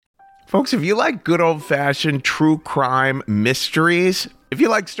Folks, if you like good old-fashioned true crime mysteries, if you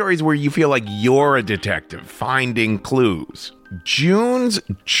like stories where you feel like you're a detective finding clues, June's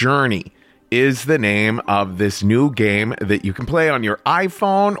Journey is the name of this new game that you can play on your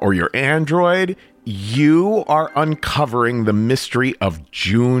iPhone or your Android. You are uncovering the mystery of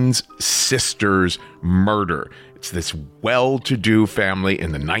June's sister's murder. It's this well-to-do family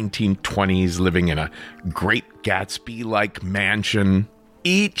in the 1920s living in a Great Gatsby-like mansion.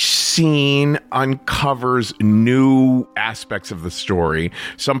 Each scene uncovers new aspects of the story.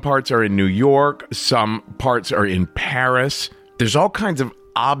 Some parts are in New York, some parts are in Paris. There's all kinds of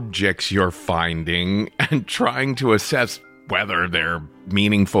objects you're finding and trying to assess whether they're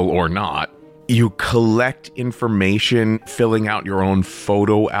meaningful or not. You collect information, filling out your own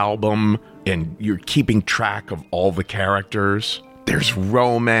photo album, and you're keeping track of all the characters. There's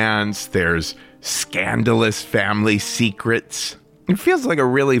romance, there's scandalous family secrets. It feels like a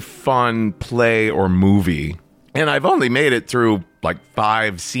really fun play or movie. And I've only made it through like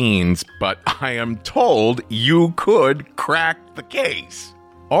 5 scenes, but I am told you could crack the case.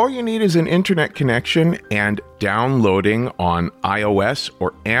 All you need is an internet connection and downloading on iOS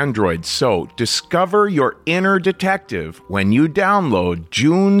or Android. So discover your inner detective when you download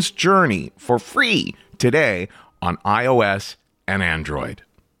June's Journey for free today on iOS and Android.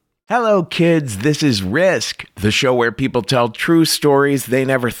 Hello, kids. This is Risk, the show where people tell true stories they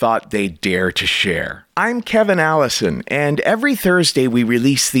never thought they'd dare to share. I'm Kevin Allison, and every Thursday we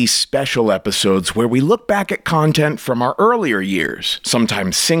release these special episodes where we look back at content from our earlier years,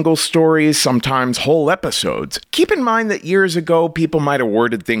 sometimes single stories, sometimes whole episodes. Keep in mind that years ago, people might have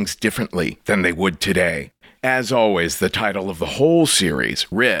worded things differently than they would today. As always, the title of the whole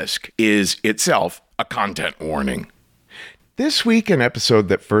series, Risk, is itself a content warning. This week, an episode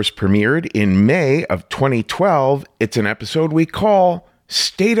that first premiered in May of 2012, it's an episode we call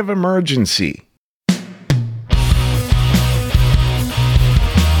State of Emergency.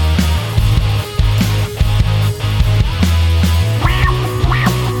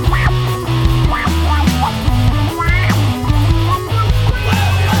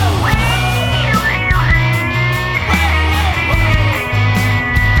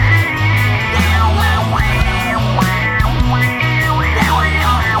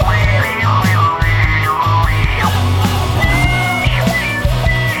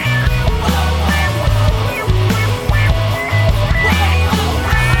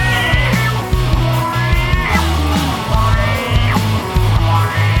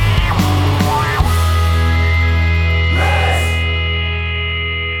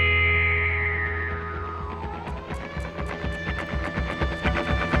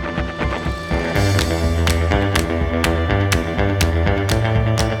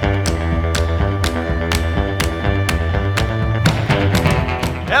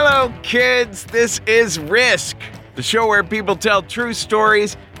 Kids, this is Risk, the show where people tell true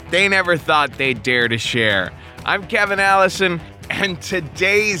stories they never thought they'd dare to share. I'm Kevin Allison, and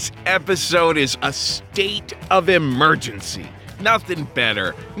today's episode is a state of emergency. Nothing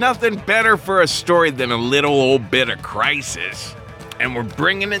better for a story than a little old bit of crisis. And we're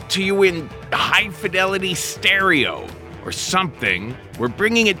bringing it to you in high-fidelity stereo or something. We're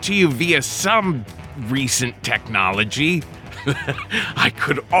bringing it to you via some recent technology. I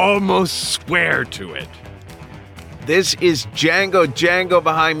could almost swear to it. This is Django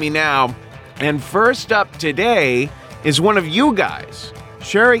behind me now. And first up today is one of you guys.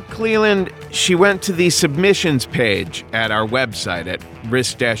 Sherry Cleland, she went to the submissions page at our website at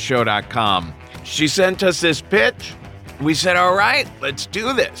risk-show.com. She sent us this pitch. We said, all right, let's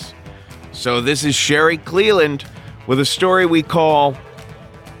do this. So this is Sherry Cleland with a story we call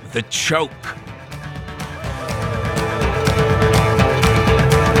The Choke.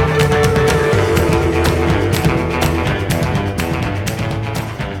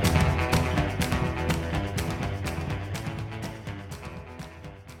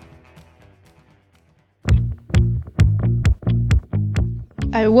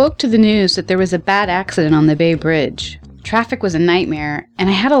 I awoke to the news that there was a bad accident on the Bay Bridge. Traffic was a nightmare, and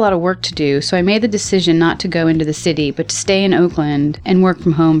I had a lot of work to do, so I made the decision not to go into the city, but to stay in Oakland and work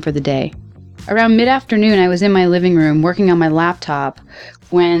from home for the day. Around mid-afternoon, I was in my living room working on my laptop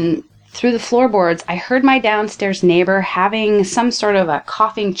when, through the floorboards, I heard my downstairs neighbor having some sort of a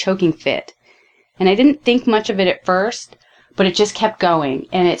coughing, choking fit. And I didn't think much of it at first, but it just kept going,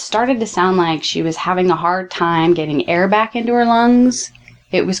 and it started to sound like she was having a hard time getting air back into her lungs.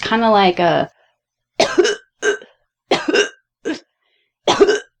 It was kind of like a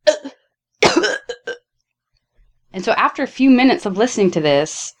And so after a few minutes of listening to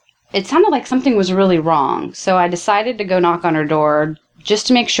this, it sounded like something was really wrong. So I decided to go knock on her door, just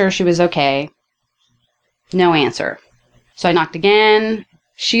to make sure she was okay. No answer. So I knocked again.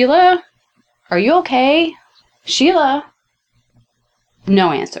 Sheila? Are you okay? Sheila?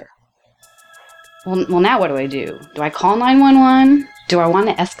 No answer. Well, now what do? Do I call 911? Do I want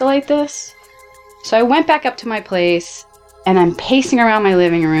to escalate this? So I went back up to my place, and I'm pacing around my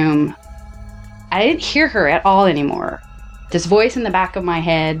living room. I didn't hear her at all anymore. This voice in the back of my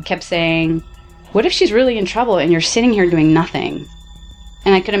head kept saying, what if she's really in trouble and you're sitting here doing nothing?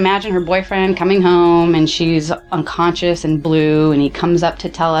 And I could imagine her boyfriend coming home and she's unconscious and blue, and he comes up to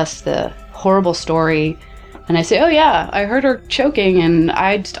tell us the horrible story. And I say, oh yeah, I heard her choking and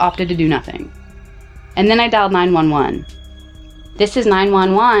I just opted to do nothing. And then I dialed 911. This is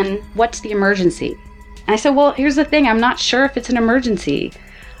 911. What's the emergency? And I said, well, here's the thing. I'm not sure if it's an emergency.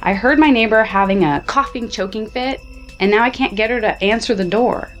 I heard my neighbor having a coughing, choking fit, and now I can't get her to answer the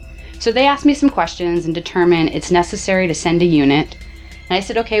door. So they asked me some questions and determined it's necessary to send a unit. And I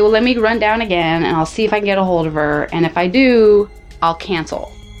said, okay, well, let me run down again and I'll see if I can get a hold of her. And if I do, I'll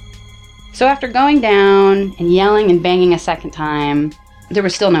cancel. So after going down and yelling and banging a second time, there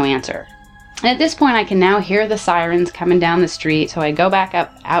was still no answer. And at this point, I can now hear the sirens coming down the street. So I go back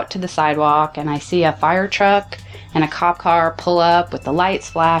up out to the sidewalk and I see a fire truck and a cop car pull up with the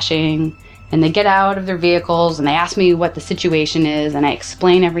lights flashing. And they get out of their vehicles and they ask me what the situation is, and I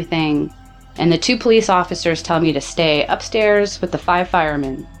explain everything. And the 2 police officers tell me to stay upstairs with the 5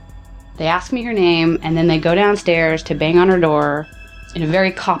 firemen. They ask me her name, and then they go downstairs to bang on her door in a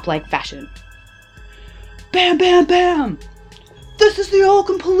very cop-like fashion. Bam, bam, bam! This is the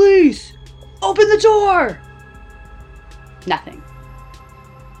Oakland police! Open the door! Nothing.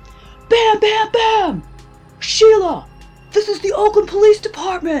 Bam, bam, bam! Sheila! This is the Oakland Police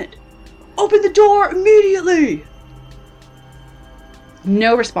Department! Open the door immediately!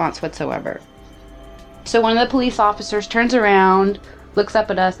 No response whatsoever. So one of the police officers turns around, looks up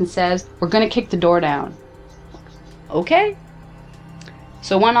at us and says, we're going to kick the door down. Okay.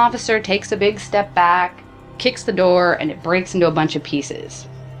 So one officer takes a big step back, kicks the door, and it breaks into a bunch of pieces.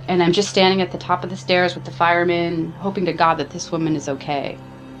 And I'm just standing at the top of the stairs with the firemen, hoping to God that this woman is okay.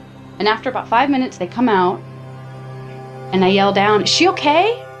 And after about 5 minutes, they come out, and I yell down, is she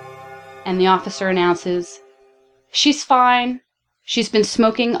okay? And the officer announces, she's fine. She's been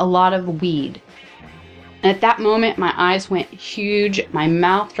smoking a lot of weed. And at that moment, my eyes went huge, my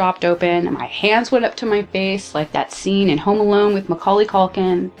mouth dropped open, and my hands went up to my face like that scene in Home Alone with Macaulay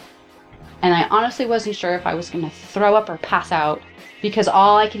Culkin. And I honestly wasn't sure if I was going to throw up or pass out, because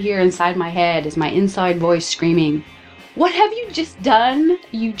all I could hear inside my head is my inside voice screaming, what have you just done?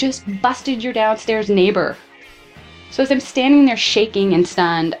 You just busted your downstairs neighbor. So as I'm standing there shaking and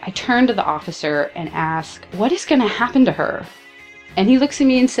stunned, I turn to the officer and ask, what is going to happen to her? And he looks at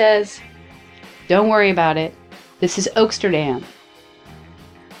me and says, don't worry about it. This is Oaksterdam.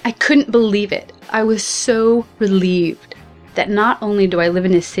 I couldn't believe it. I was so relieved that not only do I live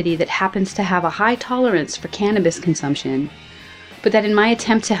in a city that happens to have a high tolerance for cannabis consumption, but that in my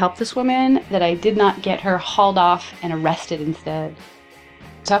attempt to help this woman, that I did not get her hauled off and arrested instead.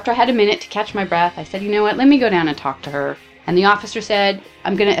 So after I had a minute to catch my breath, I said, you know what, let me go down and talk to her. And the officer said,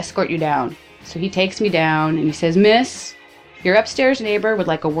 I'm going to escort you down. So he takes me down and he says, Miss, your upstairs neighbor would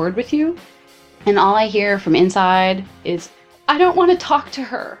like a word with you. And all I hear from inside is, I don't want to talk to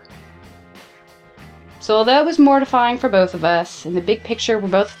her. So although it was mortifying for both of us, in the big picture we're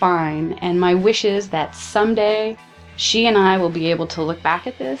both fine, and my wish is that someday she and I will be able to look back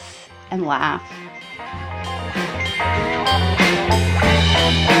at this and laugh.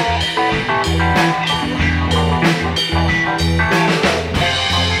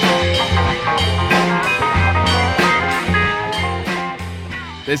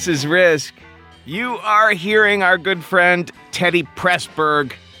 This is Risk. You are hearing our good friend Teddy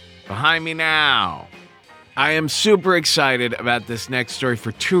Pressburg behind me now. I am super excited about this next story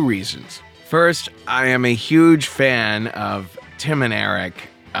for 2 reasons. First, I am a huge fan of Tim and Eric.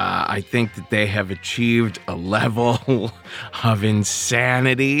 I think that they have achieved a level of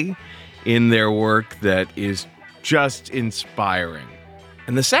insanity in their work that is just inspiring.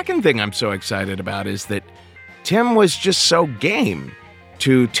 And the second thing I'm so excited about is that Tim was just so game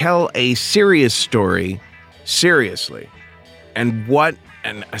to tell a serious story seriously. And what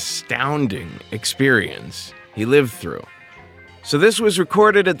an astounding experience he lived through. So this was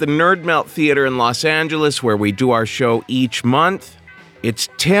recorded at the Nerd Melt Theater in Los Angeles, where we do our show each month. It's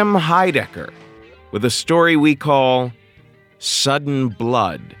Tim Heidecker with a story we call Sudden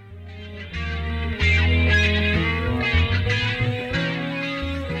Blood.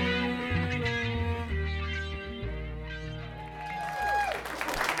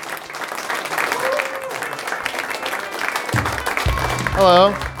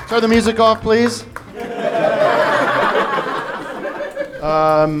 Hello. Turn the music off, please.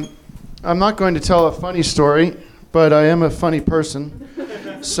 I'm not going to tell a funny story, but I am a funny person,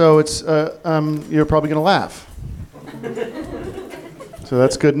 so it's you're probably going to laugh. So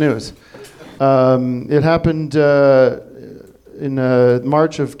that's good news. It happened in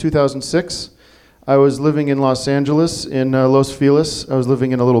March of 2006. I was living in Los Angeles, in Los Feliz. I was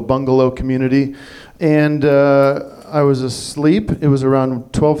living in a little bungalow community, and I was asleep. It was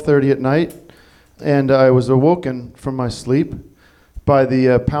around 12:30 at night, and I was awoken from my sleep by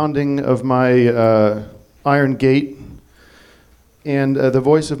the pounding of my iron gate and the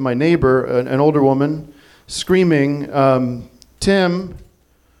voice of my neighbor, an older woman, screaming, "Tim,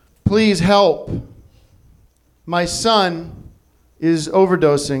 please help. My son is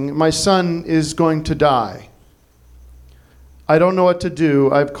overdosing. My son is going to die. I don't know what to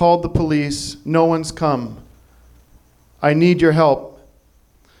do. I've called the police. No one's come. I need your help."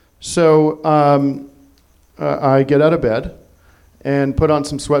 So I get out of bed and put on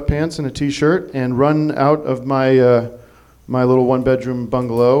some sweatpants and a t-shirt and run out of my my little one-bedroom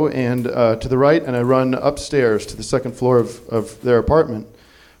bungalow and to the right, and I run upstairs to the second floor of their apartment.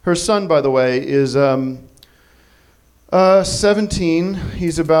 Her son, by the way, is 17.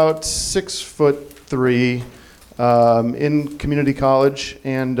 He's about 6'3", in community college,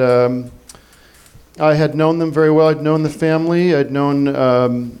 and I had known them very well. I'd known the family. I'd known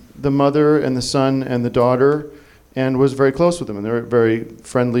the mother and the son and the daughter, and was very close with them. And they were very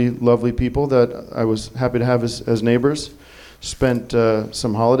friendly, lovely people that I was happy to have as neighbors. Spent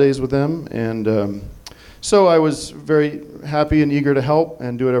some holidays with them, and so I was very happy and eager to help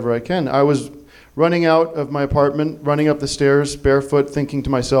and do whatever I can. I was running out of my apartment, running up the stairs barefoot, thinking to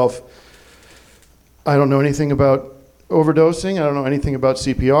myself, I don't know anything about overdosing. I don't know anything about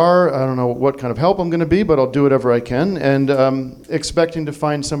CPR. I don't know what kind of help I'm going to be, but I'll do whatever I can. And expecting to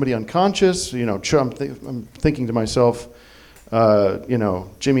find somebody unconscious. You know, I'm thinking to myself, you know,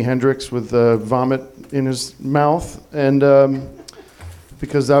 Jimi Hendrix with vomit in his mouth, and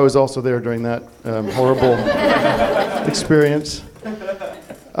because I was also there during that horrible experience.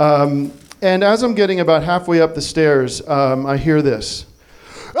 And as I'm getting about halfway up the stairs, I hear this.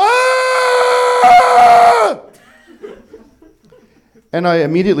 Ah! And I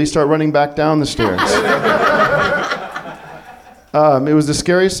immediately start running back down the stairs. It was the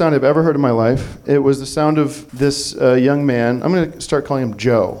scariest sound I've ever heard in my life. It was the sound of this young man. I'm going to start calling him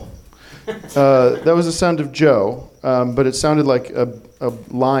Joe. That was the sound of Joe, but it sounded like a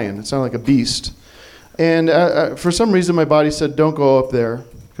lion. It sounded like a beast. And for some reason, my body said, don't go up there,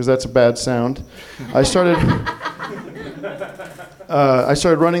 because that's a bad sound. I started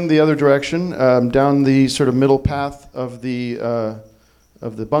running the other direction, down the sort of middle path of the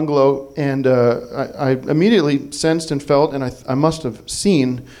bungalow, and I immediately sensed and felt, and I must have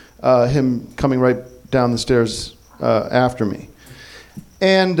seen him coming right down the stairs after me.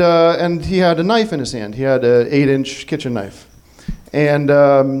 And he had a knife in his hand. He had an 8-inch kitchen knife. And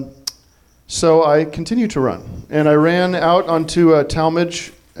so I continued to run. And I ran out onto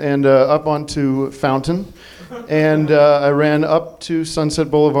Talmadge and up onto Fountain. And I ran up to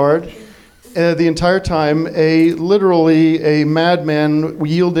Sunset Boulevard. The entire time, literally a madman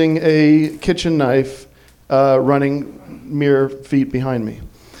wielding a kitchen knife, running mere feet behind me.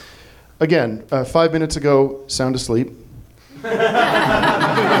 Again, 5 minutes ago, sound asleep.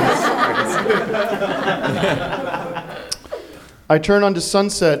 I turn onto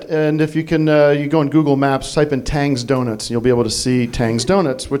Sunset, and if you can, you go on Google Maps, type in Tang's Donuts, and you'll be able to see Tang's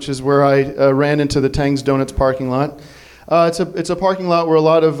Donuts, which is where I ran into the Tang's Donuts parking lot. It's a parking lot where a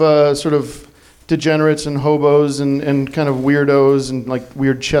lot of sort of degenerates and hobos and kind of weirdos and like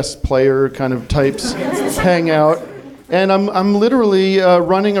weird chess player kind of types hang out. And I'm literally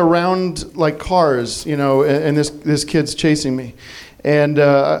running around like cars, you know, and this kid's chasing me. And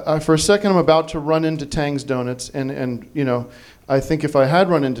for a second, I'm about to run into Tang's Donuts, and you know, I think if I had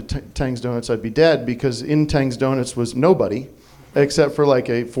run into Tang's Donuts, I'd be dead, because in Tang's Donuts was nobody, except for like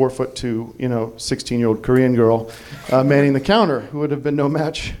a 4'2", you know, 16-year-old Korean girl manning the counter, who would have been no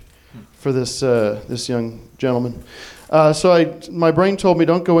match for this young gentleman. So my brain told me,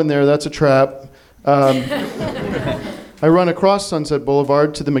 don't go in there, that's a trap. I run across Sunset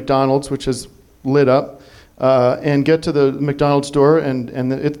Boulevard to the McDonald's, which is lit up, and get to the McDonald's door, and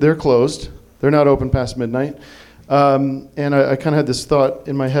they're closed. They're not open past midnight. And I kind of had this thought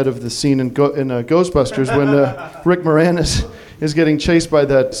in my head of the scene in Ghostbusters when Rick Moranis is getting chased by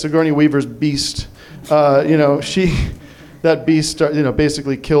that Sigourney Weaver's beast. You know, that beast, you know,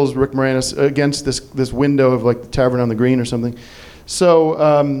 basically kills Rick Moranis against this window of like the Tavern on the Green or something.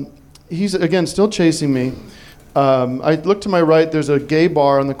 So he's again still chasing me. I look to my right, there's a gay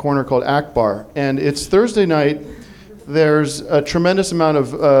bar on the corner called Akbar, and it's Thursday night. There's a tremendous amount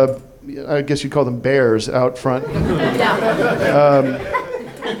of, I guess you'd call them bears out front.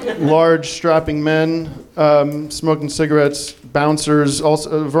 Large, strapping men, smoking cigarettes, bouncers,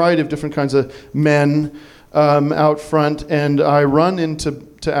 also a variety of different kinds of men out front, and I run into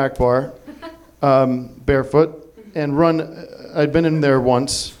Akbar barefoot and run. I'd been in there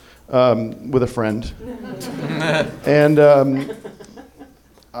once with a friend, and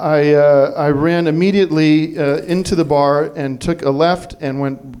I ran immediately into the bar and took a left and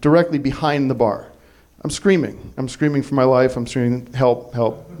went directly behind the bar. I'm screaming for my life. I'm screaming, help,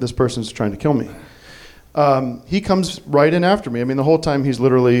 help, this person's trying to kill me. He comes right in after me. I mean, the whole time he's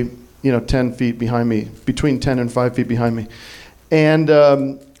literally, 10 feet behind me, between 10 and 5 feet behind me. And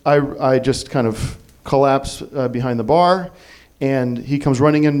I just kind of collapse behind the bar, and he comes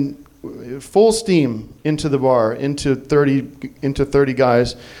running in full steam into the bar, into 30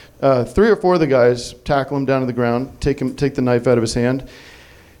 guys. 3 or 4 of the guys tackle him down to the ground, take the knife out of his hand,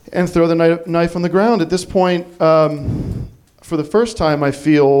 and throw the knife on the ground. At this point, for the first time, I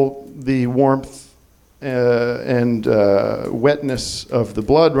feel the warmth and wetness of the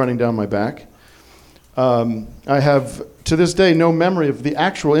blood running down my back. I have, to this day, no memory of the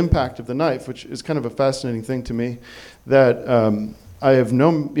actual impact of the knife, which is kind of a fascinating thing to me, that I have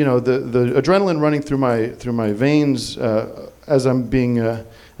no, the adrenaline running through my veins as I'm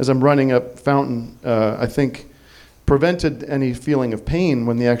running up Fountain, I think prevented any feeling of pain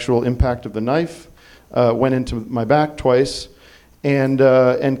when the actual impact of the knife went into my back twice, and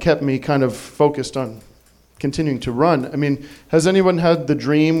kept me kind of focused on continuing to run. I mean, has anyone had the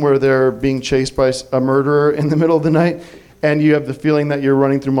dream where they're being chased by a murderer in the middle of the night, and you have the feeling that you're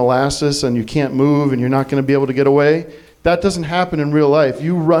running through molasses and you can't move and you're not going to be able to get away? That doesn't happen in real life.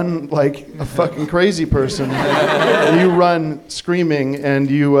 You run like a fucking crazy person. You run screaming, and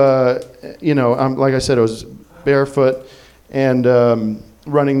like I said, I was barefoot and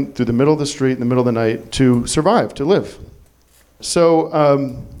running through the middle of the street in the middle of the night to survive, to live. So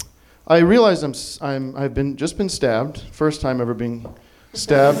I realized I've just been stabbed. First time ever being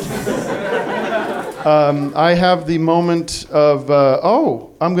stabbed. I have the moment of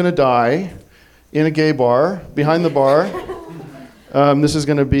I'm gonna die in a gay bar behind the bar. This is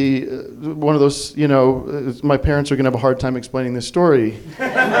gonna be one of those. My parents are gonna have a hard time explaining this story.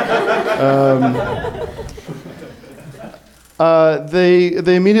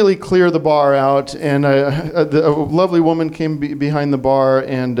 They immediately clear the bar out, and a lovely woman came behind the bar,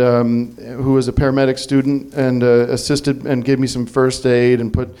 and who was a paramedic student, and assisted and gave me some first aid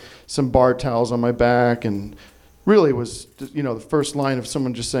and put some bar towels on my back, and really was the first line of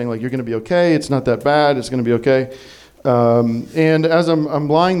someone just saying, like, you're going to be okay, it's not that bad, it's going to be okay. And as I'm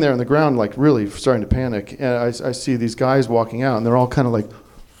lying there on the ground, like really starting to panic, and I see these guys walking out, and they're all kind of like,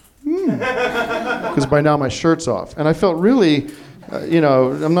 because by now my shirt's off. And I felt really,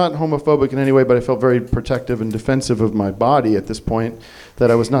 I'm not homophobic in any way, but I felt very protective and defensive of my body at this point, that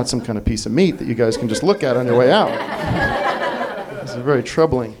I was not some kind of piece of meat that you guys can just look at on your way out. This is very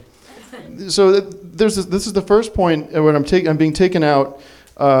troubling. So this is the first point when I'm being taken out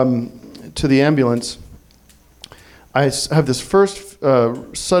to the ambulance. I have this first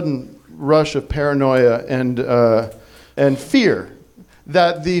sudden rush of paranoia and fear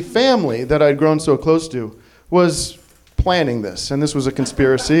that the family that I'd grown so close to was planning this, and this was a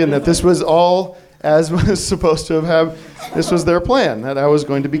conspiracy, and that this was all as was supposed to have. This was their plan, that I was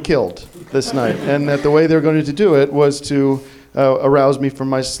going to be killed this night, and that the way they were going to do it was to arouse me from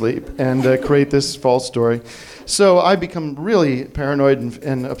my sleep and create this false story. So I become really paranoid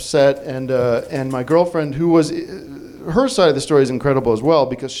and upset, and my girlfriend, who was, her side of the story is incredible as well,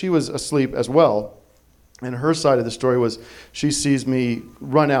 because she was asleep as well. And her side of the story was she sees me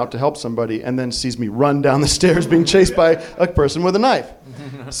run out to help somebody and then sees me run down the stairs being chased by a person with a knife.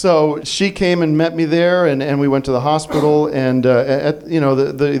 So she came and met me there, and we went to the hospital, and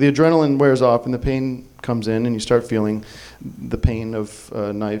the adrenaline wears off and the pain comes in, and you start feeling the pain of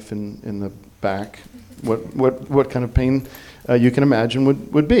a knife in the back. What kind of pain you can imagine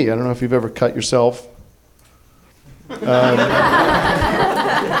would be. I don't know if you've ever cut yourself.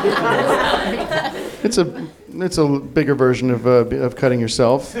 It's a bigger version of cutting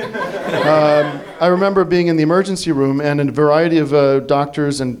yourself. I remember being in the emergency room, and a variety of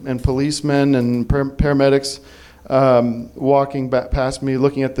doctors and policemen and paramedics walking past me,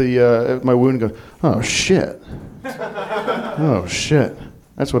 looking at my wound, and going, "Oh shit! Oh shit!"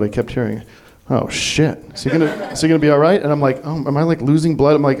 That's what I kept hearing. "Oh shit! Is he gonna be all right?" And I'm like, "Oh, am I like losing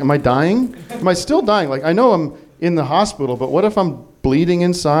blood?" I'm like, "Am I dying? Am I still dying? Like, I know I'm in the hospital, but what if I'm bleeding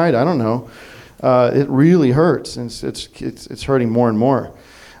inside? I don't know." It really hurts, and it's hurting more and more.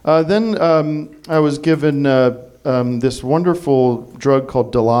 Then I was given this wonderful drug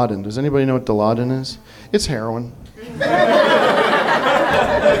called Dilaudid. Does anybody know what Dilaudid is? It's heroin.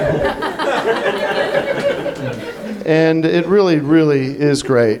 And it really, really is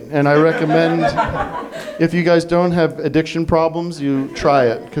great. And I recommend, if you guys don't have addiction problems, you try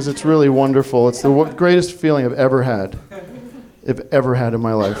it, because it's really wonderful. It's the greatest feeling I've ever had in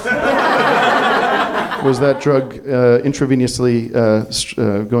my life. Was that drug intravenously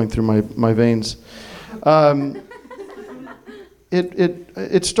going through my veins.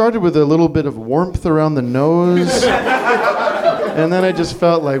 It started with a little bit of warmth around the nose. And then I just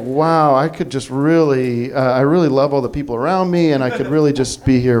felt like, wow, I could just really, I really love all the people around me, and I could really just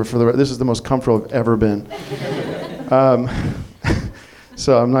be here for this is the most comfortable I've ever been.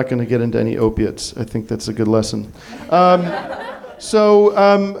 So I'm not going to get into any opiates. I think that's a good lesson. And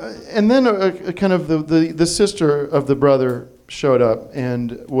then kind of the sister of the brother showed up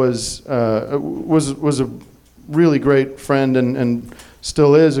and was a really great friend and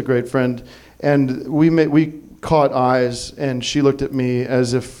still is a great friend. And we caught eyes, and she looked at me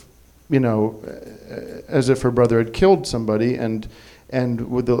as if, as if her brother had killed somebody, and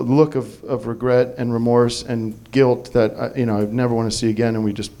with the look of regret and remorse and guilt that I never want to see again. And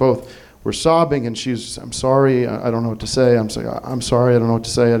we just both were sobbing, and she's, I'm sorry, I don't know what to say. I'm sorry, I don't know what to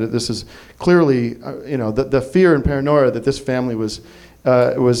say. This is clearly, the fear and paranoia that this family was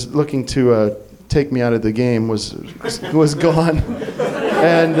looking to take me out of the game was gone,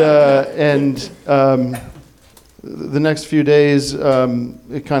 and the next few days,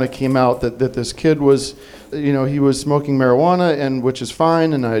 it kind of came out that this kid was, he was smoking marijuana, and which is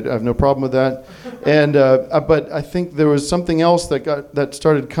fine, and I have no problem with that. And but I think there was something else that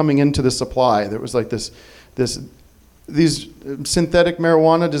started coming into the supply. There was like these synthetic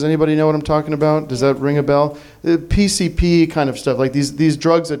marijuana. Does anybody know what I'm talking about? Does that ring a bell? PCP kind of stuff, like these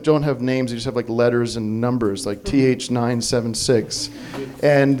drugs that don't have names, they just have like letters and numbers, like TH976,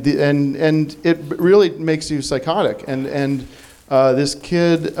 and it really makes you psychotic. And this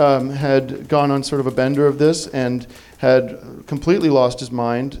kid had gone on sort of a bender of this and had completely lost his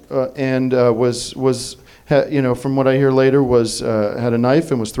mind, and was from what I hear later, had a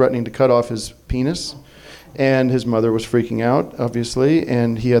knife and was threatening to cut off his penis. And his mother was freaking out, obviously,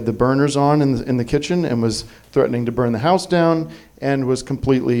 and he had the burners on in the kitchen and was threatening to burn the house down and was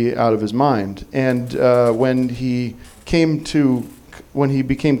completely out of his mind. And when he became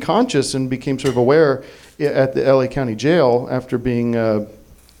conscious and became sort of aware at the LA County Jail after being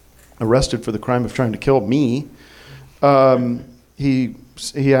arrested for the crime of trying to kill me, he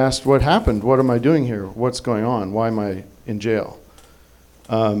asked, what happened? What am I doing here? What's going on? Why am I in jail?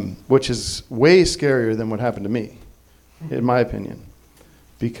 Which is way scarier than what happened to me, in my opinion,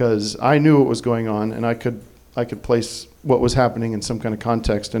 because I knew what was going on, and I could place what was happening in some kind of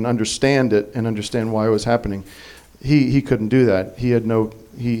context and understand it and understand why it was happening. He couldn't do that. He had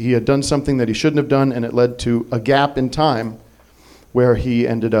done something that he shouldn't have done, and it led to a gap in time where he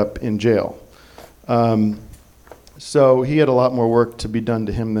ended up in jail. So he had a lot more work to be done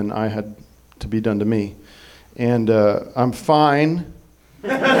to him than I had to be done to me. And I'm fine.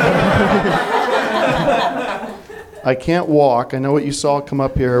 I can't walk. I know what you saw come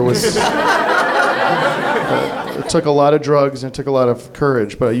up here was it took a lot of drugs and it took a lot of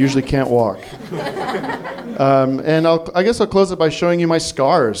courage, but I usually can't walk. And I guess I'll close it by showing you my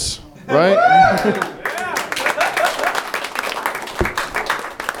scars, right?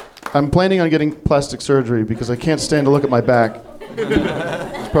 I'm planning on getting plastic surgery because I can't stand to look at my back.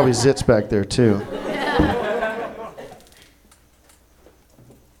 There's probably zits back there too.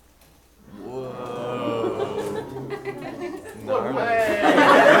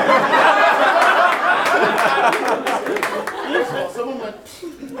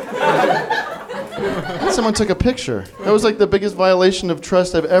 Someone took a picture. That was like the biggest violation of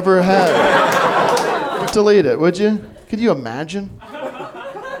trust I've ever had. Delete it, would you? Could you imagine?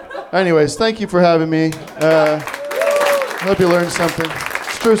 Anyways, thank you for having me. Hope you learned something.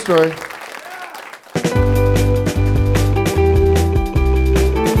 It's a true story.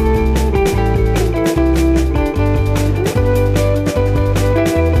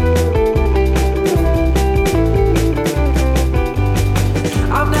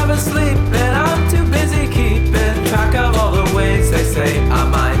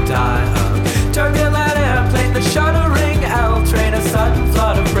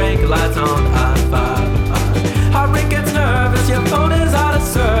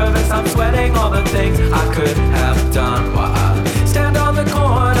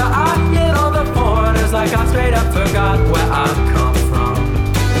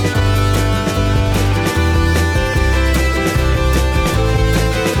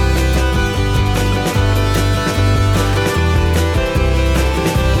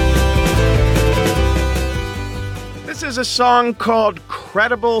 is a song called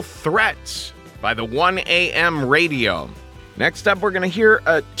Credible Threats by the 1 a.m. Radio. Next up, we're going to hear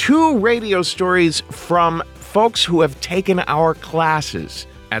 2 radio stories from folks who have taken our classes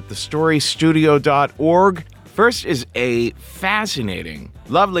at thestorystudio.org. First is a fascinating,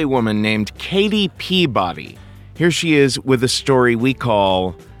 lovely woman named Katie Peabody. Here she is with a story we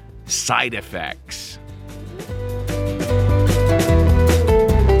call Side Effects.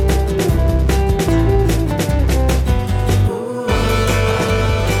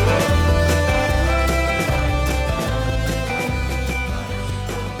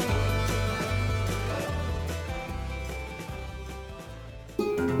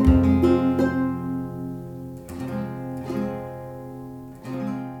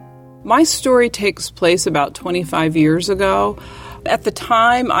 My story takes place about 25 years ago. At the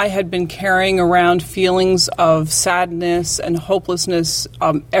time, I had been carrying around feelings of sadness and hopelessness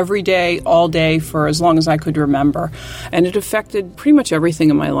every day, all day, for as long as I could remember. And it affected pretty much everything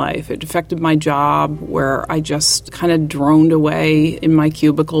in my life. It affected my job, where I just kind of droned away in my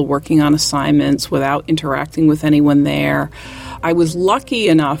cubicle working on assignments without interacting with anyone there. I was lucky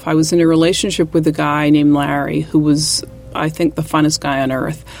enough. I was in a relationship with a guy named Larry, who was, I think, the funnest guy on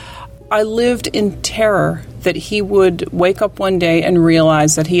earth. I lived in terror that he would wake up one day and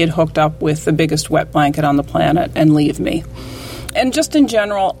realize that he had hooked up with the biggest wet blanket on the planet and leave me. And just in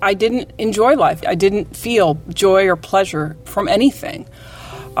general, I didn't enjoy life. I didn't feel joy or pleasure from anything.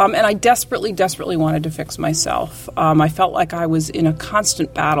 And I desperately wanted to fix myself. I felt like I was in a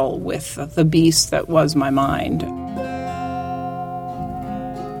constant battle with the beast that was my mind.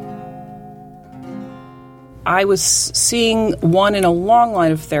 I was seeing one in a long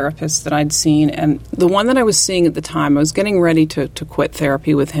line of therapists that I'd seen, and the one that I was seeing at the time, I was getting ready to quit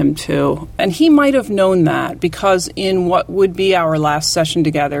therapy with him too. And he might have known that, because in what would be our last session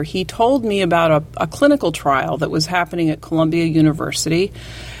together, he told me about a clinical trial that was happening at Columbia University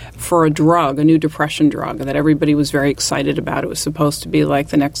for a drug, a new depression drug, that everybody was very excited about. It was supposed to be like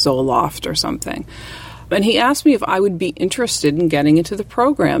the next Zoloft or something. And he asked me if I would be interested in getting into the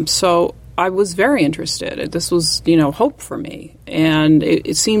program. So I was very interested. This was, hope for me. And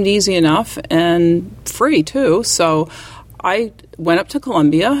it seemed easy enough and free, too. So I went up to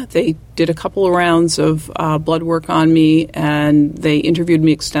Columbia. They did a couple of rounds of blood work on me, and they interviewed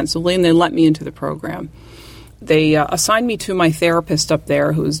me extensively, and they let me into the program. They assigned me to my therapist up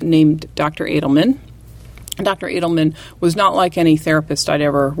there, who's named Dr. Edelman. Dr. Edelman was not like any therapist I'd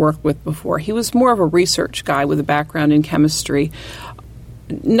ever worked with before. He was more of a research guy with a background in chemistry.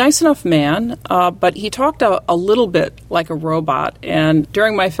 Nice enough man, but he talked a little bit like a robot. And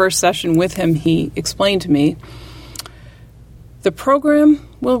during my first session with him, he explained to me, the program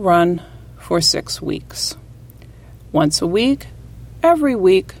will run for 6 weeks. Once a week, every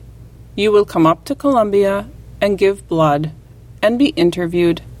week, you will come up to Columbia and give blood and be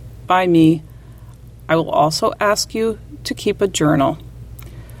interviewed by me. I will also ask you to keep a journal.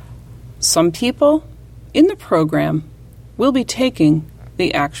 Some people in the program will be taking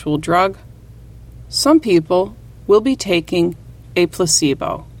the actual drug. Some people will be taking a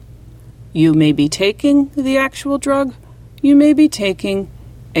placebo. You may be taking the actual drug. You may be taking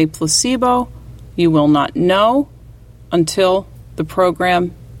a placebo. You will not know until the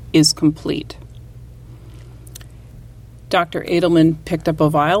program is complete. Dr. Edelman picked up a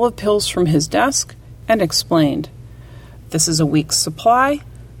vial of pills from his desk and explained, this is a week's supply.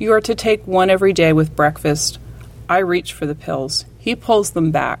 You are to take one every day with breakfast. I reach for the pills. He pulls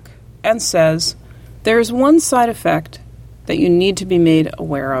them back and says, there is one side effect that you need to be made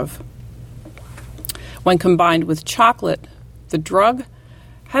aware of. When combined with chocolate, the drug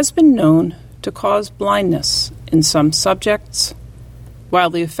has been known to cause blindness in some subjects. While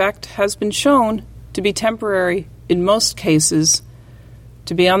the effect has been shown to be temporary in most cases,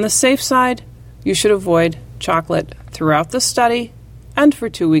 to be on the safe side, you should avoid chocolate throughout the study and for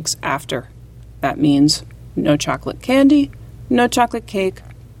 2 weeks after. That means no chocolate candy, no chocolate cake,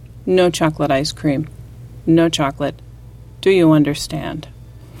 no chocolate ice cream, no chocolate. Do you understand?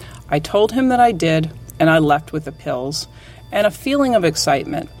 I told him that I did, and I left with the pills and a feeling of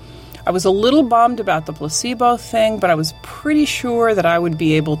excitement. I was a little bummed about the placebo thing, but I was pretty sure that I would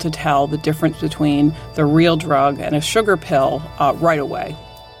be able to tell the difference between the real drug and a sugar pill right away.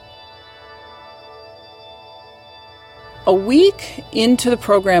 A week into the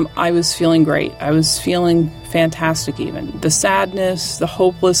program, I was feeling great. I was feeling fantastic even. The sadness, the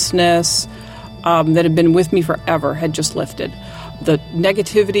hopelessness that had been with me forever had just lifted. The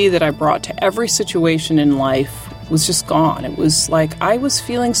negativity that I brought to every situation in life was just gone. It was like I was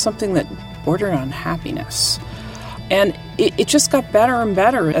feeling something that bordered on happiness. And it just got better and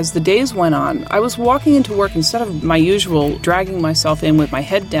better as the days went on. I was walking into work, instead of my usual dragging myself in with my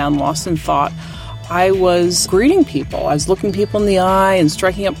head down, lost in thought, I was greeting people. I was looking people in the eye and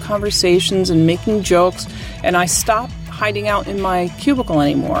striking up conversations and making jokes. And I stopped hiding out in my cubicle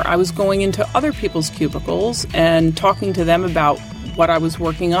anymore. I was going into other people's cubicles and talking to them about what I was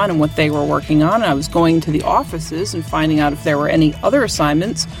working on and what they were working on. I was going to the offices and finding out if there were any other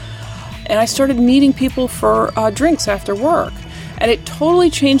assignments. And I started meeting people for drinks after work. And it totally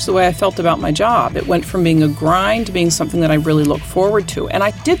changed the way I felt about my job. It went from being a grind to being something that I really looked forward to. And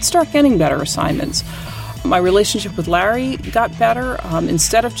I did start getting better assignments. My relationship with Larry got better.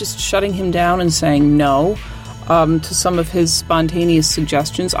 Instead of just shutting him down and saying no to some of his spontaneous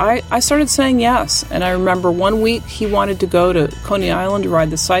suggestions, I started saying yes. And I remember one week he wanted to go to Coney Island to ride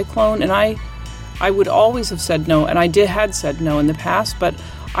the Cyclone, and I would always have said no, and I had said no in the past, but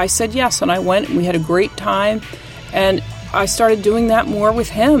I said yes, and I went, and we had a great time, and I started doing that more with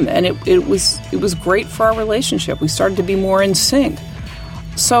him, and it was great for our relationship. We started to be more in sync.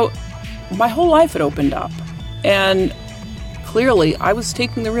 So my whole life had opened up, and clearly I was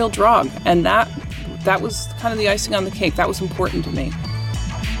taking the real drug, and that was kind of the icing on the cake. That was important to me.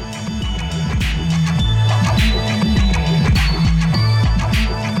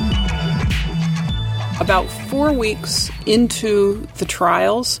 About 4 weeks into the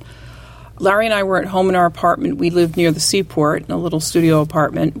trials, Larry and I were at home in our apartment. We lived near the seaport in a little studio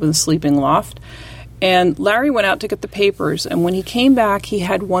apartment with a sleeping loft. And Larry went out to get the papers, and when he came back, he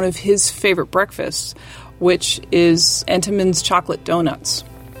had one of his favorite breakfasts, which is Entenmann's chocolate donuts.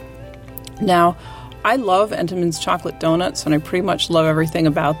 Now, I love Entenmann's chocolate donuts, and I pretty much love everything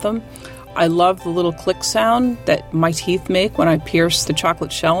about them. I love the little click sound that my teeth make when I pierce the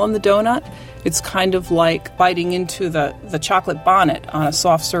chocolate shell on the donut. It's kind of like biting into the chocolate bonnet on a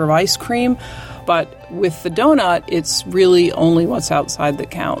soft serve ice cream. But with the donut, it's really only what's outside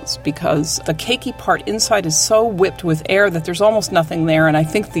that counts, because the cakey part inside is so whipped with air that there's almost nothing there. And I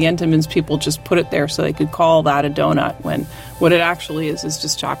think the Entenmann's people just put it there so they could call that a donut, when what it actually is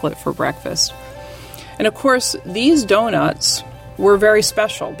just chocolate for breakfast. And of course, these donuts were very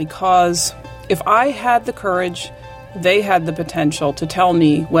special, because if I had the courage, they had the potential to tell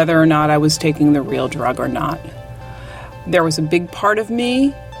me whether or not I was taking the real drug or not. There was a big part of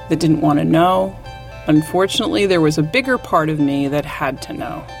me that didn't want to know. Unfortunately, there was a bigger part of me that had to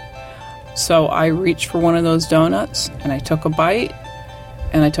know. So I reached for one of those donuts, and I took a bite,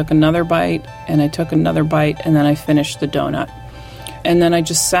 and I took another bite, and I took another bite, and then I finished the donut. And then I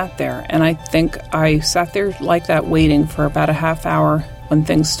just sat there, and I think I sat there like that waiting for about a half hour when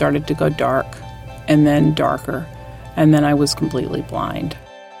things started to go dark, and then darker, and then I was completely blind.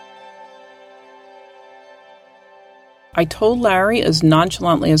 I told Larry as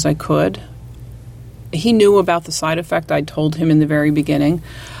nonchalantly as I could. He knew about the side effect I'd told him in the very beginning,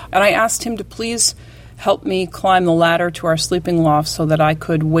 and I asked him to please help me climb the ladder to our sleeping loft so that I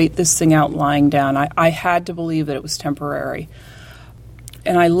could wait this thing out lying down. I had to believe that it was temporary.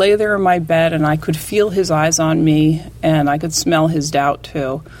 And I lay there in my bed, and I could feel his eyes on me, and I could smell his doubt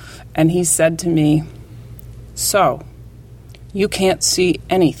too. And he said to me, "So, you can't see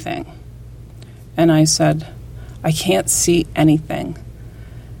anything?" And I said, "I can't see anything."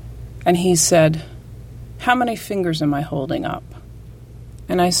 And he said, "How many fingers am I holding up?"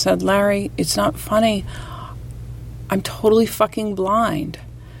 And I said, "Larry, it's not funny. I'm totally fucking blind."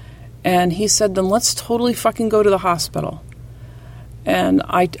 And he said, "Then let's totally fucking go to the hospital." And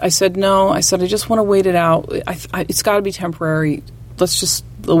I said, "No." I said, "I just want to wait it out. It's got to be temporary. Let's just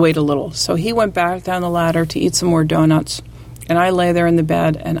wait a little." So he went back down the ladder to eat some more donuts. And I lay there in the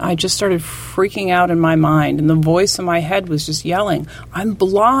bed, and I just started freaking out in my mind. And the voice in my head was just yelling, "I'm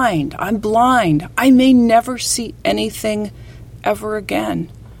blind. I'm blind. I may never see anything ever again.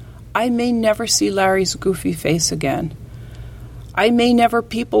 I may never see Larry's goofy face again. I may never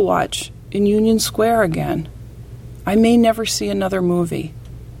people watch in Union Square again. I may never see another movie.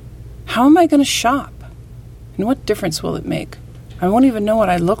 How am I going to shop? And what difference will it make? I won't even know what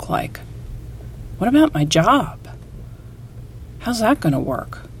I look like. What about my job? How's that going to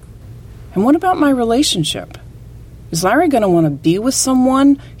work? And what about my relationship? Is Larry going to want to be with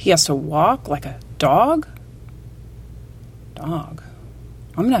someone he has to walk like a dog? Dog?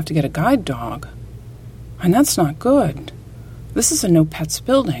 I'm going to have to get a guide dog. And that's not good. This is a no pets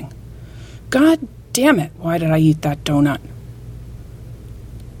building. God damn it, why did I eat that donut?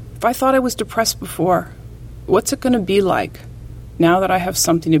 If I thought I was depressed before, what's it going to be like now that I have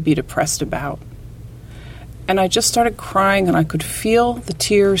something to be depressed about? And I just started crying, and I could feel the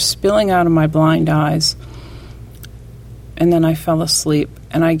tears spilling out of my blind eyes. And then I fell asleep,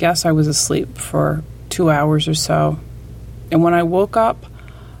 and I guess I was asleep for 2 hours or so. And when I woke up,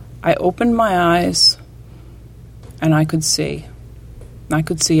 I opened my eyes and I could see. I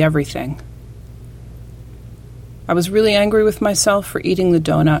could see everything. I was really angry with myself for eating the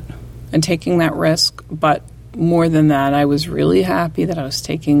donut and taking that risk, but more than that, I was really happy that I was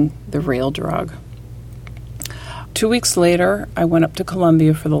taking the real drug. 2 weeks later, I went up to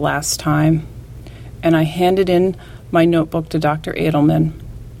Columbia for the last time, and I handed in my notebook to Dr. Edelman.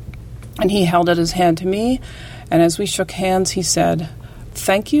 And he held out his hand to me, and as we shook hands, he said,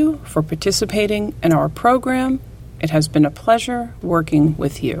 "Thank you for participating in our program. It has been a pleasure working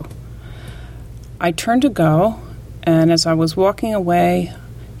with you." I turned to go, and as I was walking away,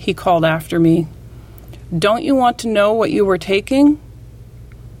 he called after me, "Don't you want to know what you were taking?"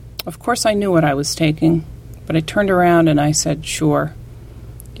 Of course I knew what I was taking, but I turned around and I said, "Sure."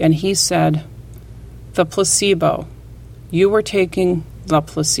 And he said, "The placebo. You were taking the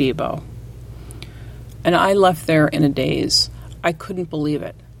placebo." And I left there in a daze. I couldn't believe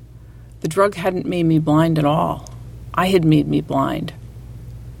it. The drug hadn't made me blind at all. I had made me blind.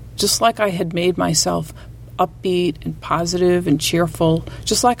 Just like I had made myself upbeat and positive and cheerful,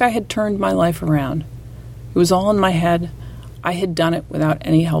 just like I had turned my life around. It was all in my head. I had done it without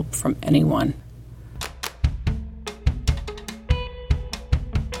any help from anyone.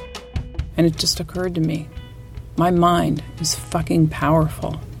 And it just occurred to me, my mind is fucking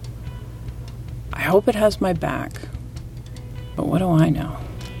powerful. I hope it has my back, but what do I know?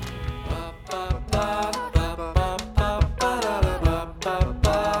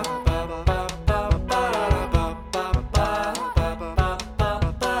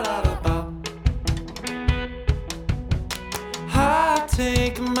 I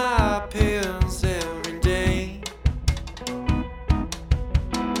take my pills every day.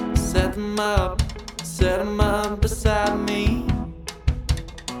 Set them up beside me.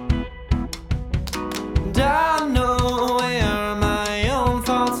 And I know where my own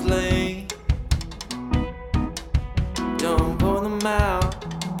thoughts lay. Don't pour them out,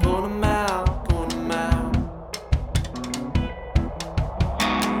 pour them out, pour them out.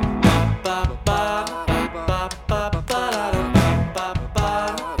 Ba, ba, ba, ba, ba, ba, ba, da, ba, ba, ba,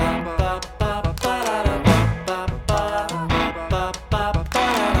 ba, ba, ba, ba, ba, ba, ba, ba.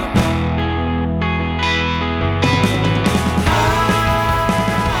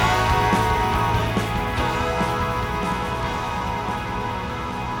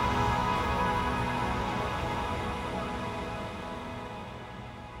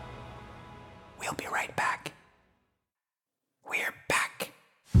 We'll be right back. We're back.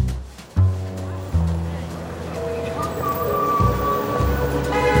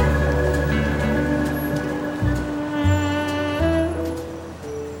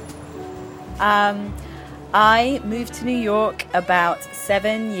 I moved to New York about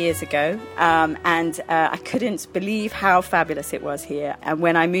 7 years ago, and I couldn't believe how fabulous it was here. And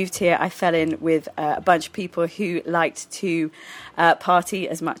when I moved here, I fell in with a bunch of people who liked to party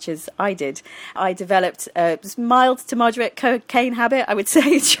as much as I did. I developed a mild to moderate cocaine habit, I would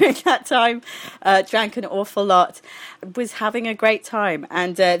say, during that time. Drank an awful lot, was having a great time.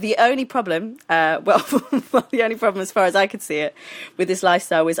 And the only problem, the only problem as far as I could see it with this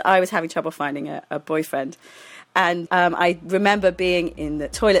lifestyle was I was having trouble finding a boyfriend. And I remember being in the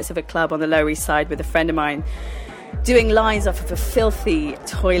toilets of a club on the Lower East Side with a friend of mine, doing lines off of a filthy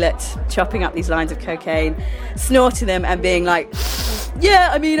toilet, chopping up these lines of cocaine, snorting them and being like, "Yeah,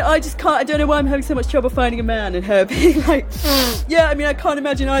 I mean, I just can't, I don't know why I'm having so much trouble finding a man." And her being like, "Yeah, I mean, I can't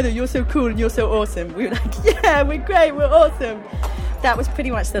imagine either. You're so cool and you're so awesome." We were like, "Yeah, we're great, we're awesome." That was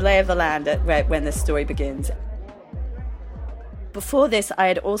pretty much the lay of the land when the story begins. Before this, I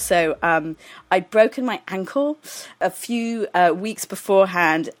had also, I'd broken my ankle a few weeks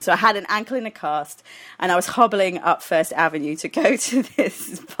beforehand. So I had an ankle in a cast and I was hobbling up First Avenue to go to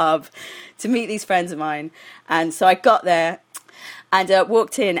this pub to meet these friends of mine. And so I got there and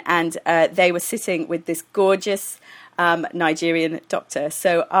walked in and they were sitting with this gorgeous Nigerian doctor.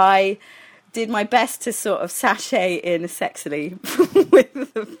 So I did my best to sort of sashay in sexily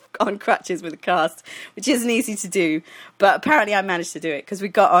on crutches with a cast, which isn't easy to do, but apparently I managed to do it because we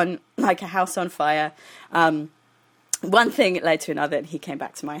got on like a house on fire. One thing led to another, and he came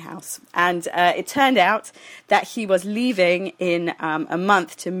back to my house. And it turned out that he was leaving in a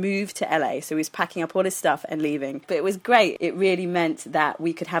month to move to LA. So he was packing up all his stuff and leaving. But it was great. It really meant that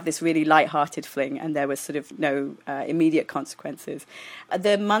we could have this really light-hearted fling, and there was sort of no immediate consequences.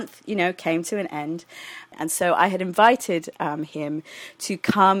 The month, came to an end. And so I had invited him to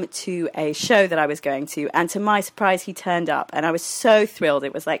come to a show that I was going to. And to my surprise, he turned up. And I was so thrilled.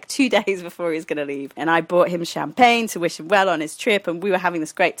 It was like 2 days before he was going to leave. And I bought him champagne to wish him well on his trip, and we were having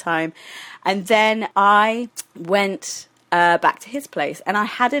this great time. And then I went back to his place, and I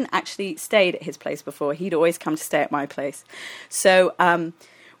hadn't actually stayed at his place before. He'd always come to stay at my place. So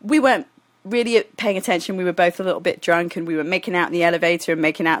we weren't really paying attention. We were both a little bit drunk, and we were making out in the elevator and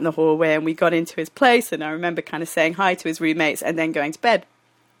making out in the hallway, and we got into his place, and I remember kind of saying hi to his roommates and then going to bed.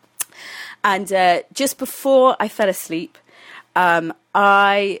 And just before I fell asleep,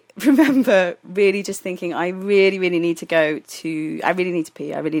 I remember really just thinking, I really need to pee, I really need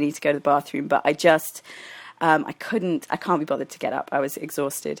to go to the bathroom, but I can't be bothered to get up. I was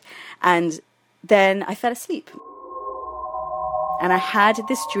exhausted. And then I fell asleep. And I had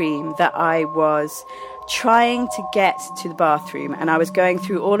this dream that I was trying to get to the bathroom, and I was going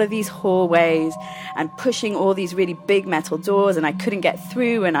through all of these hallways and pushing all these really big metal doors, and I couldn't get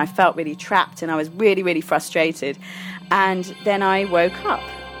through, and I felt really trapped, and I was really frustrated. And then I woke up,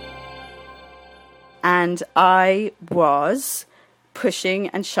 and I was pushing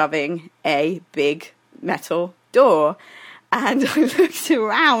and shoving a big metal door, and I looked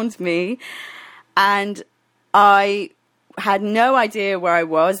around me, and I had no idea where I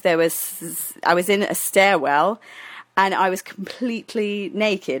was. I was in a stairwell, and I was completely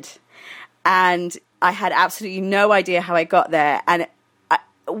naked, and I had absolutely no idea how I got there. And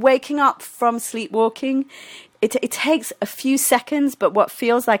waking up from sleepwalking, it takes a few seconds, but what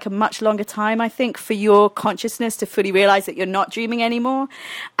feels like a much longer time, I think, for your consciousness to fully realize that you're not dreaming anymore,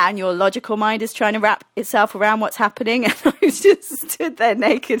 and your logical mind is trying to wrap itself around what's happening. And I just stood there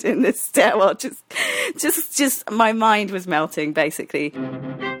naked in this stairwell, just my mind was melting, basically.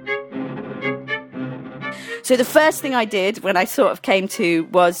 So the first thing I did when I sort of came to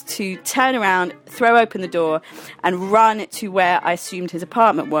was to turn around, throw open the door, and run to where I assumed his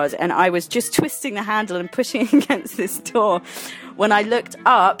apartment was. And I was just twisting the handle and pushing against this door when I looked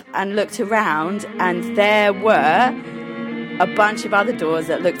up and looked around, and there were a bunch of other doors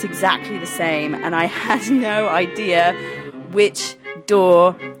that looked exactly the same. And I had no idea which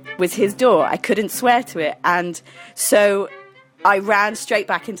door was his door. I couldn't swear to it. And so I ran straight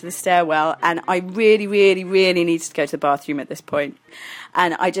back into the stairwell, and I really needed to go to the bathroom at this point.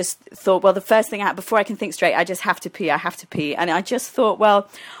 And I just thought, well, the first thing before I can think straight, I just have to pee. And I just thought, well,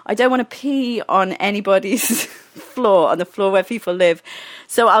 I don't want to pee on anybody's floor, on the floor where people live.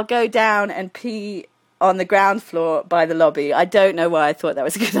 So I'll go down and pee on the ground floor by the lobby. I don't know why I thought that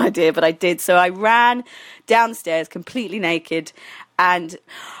was a good idea, but I did. So I ran downstairs completely naked, and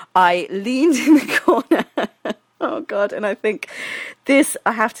I leaned in the corner. Oh, God. And I think this,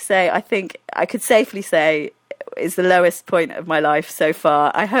 I have to say, I think I could safely say is the lowest point of my life so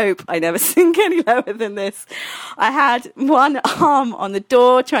far. I hope I never sink any lower than this. I had one arm on the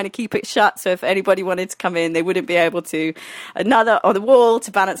door trying to keep it shut, so if anybody wanted to come in, they wouldn't be able to. Another on the wall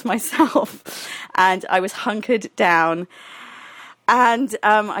to balance myself. And I was hunkered down. And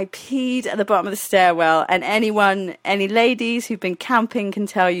I peed at the bottom of the stairwell. And any ladies who've been camping can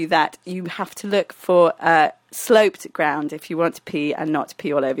tell you that you have to look for sloped ground if you want to pee, and not to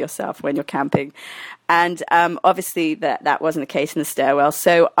pee all over yourself when you're camping. And obviously that wasn't the case in the stairwell.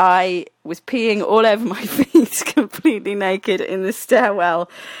 So I was peeing all over my feet, completely naked in the stairwell.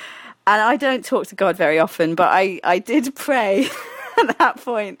 And I don't talk to God very often, but I did pray at that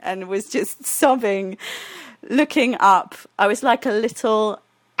point and was just sobbing, looking up. I was like a little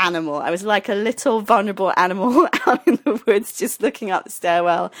animal. I was like a little vulnerable animal out in the woods, just looking up the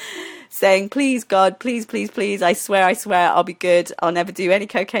stairwell, saying, please, God, please, I swear, I'll be good. I'll never do any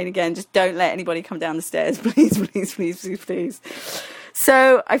cocaine again. Just don't let anybody come down the stairs. Please.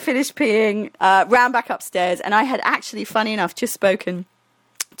 So I finished peeing, ran back upstairs, and I had actually, funny enough, just spoken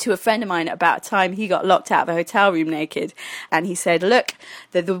to a friend of mine about a time he got locked out of a hotel room naked, and he said, look,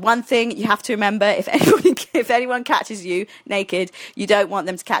 the one thing you have to remember, if anyone catches you naked, you don't want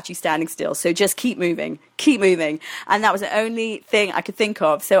them to catch you standing still, so just keep moving. And that was the only thing I could think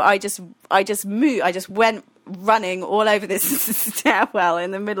of. So I just went running all over this stairwell in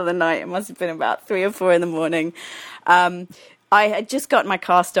the middle of the night. It must have been about 3 or 4 in the morning. I had just gotten my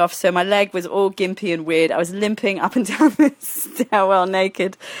cast off, so my leg was all gimpy and weird. I was limping up and down this stairwell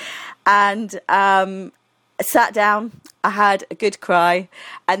naked. And I sat down. I had a good cry.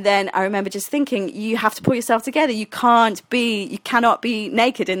 And then I remember just thinking, you have to pull yourself together. You cannot be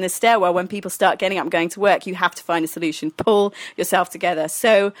naked in this stairwell when people start getting up and going to work. You have to find a solution. Pull yourself together.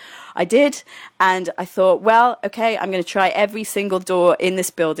 So I did. And I thought, well, okay, I'm going to try every single door in this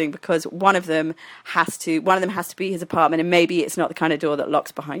building, because one of them has to be his apartment, and maybe it's not the kind of door that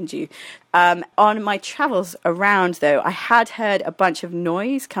locks behind you. On my travels around, though, I had heard a bunch of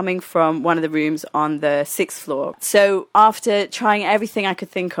noise coming from one of the rooms on the 6th floor. So after trying everything I could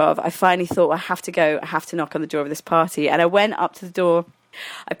think of, I finally thought, well, I have to go. I have to knock on the door of this party. And I went up to the door.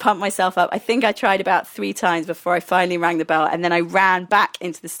 I pumped myself up. I think I tried about 3 times before I finally rang the bell. And then I ran back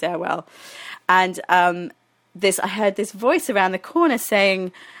into the stairwell. And I heard this voice around the corner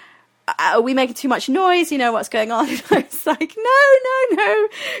saying, are we making too much noise? You know, what's going on? And I was like, no,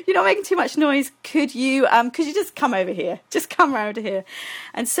 you're not making too much noise. Could you just come over here? Just come around here.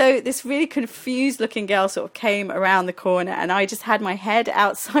 And so this really confused looking girl sort of came around the corner, and I just had my head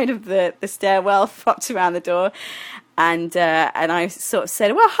outside of the stairwell, flopped around the door. And I sort of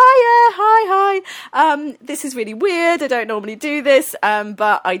said, well, hi. This is really weird. I don't normally do this.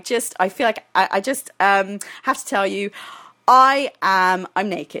 But I feel like I just have to tell you, I'm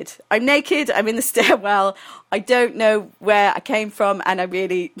naked. I'm naked. I'm in the stairwell. I don't know where I came from, and I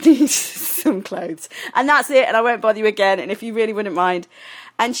really need some clothes. And that's it. And I won't bother you again. And if you really wouldn't mind.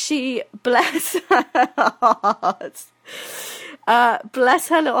 And she, bless her heart, bless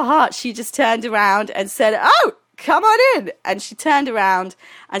her little heart, she just turned around and said, oh, come on in. And she turned around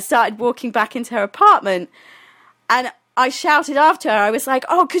and started walking back into her apartment. And I shouted after her. I was like,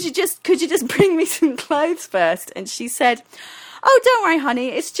 oh, could you just bring me some clothes first? And she said, oh, don't worry, honey,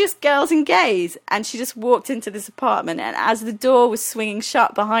 it's just girls and gays. And she just walked into this apartment. And as the door was swinging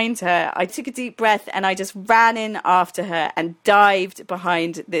shut behind her, I took a deep breath and I just ran in after her and dived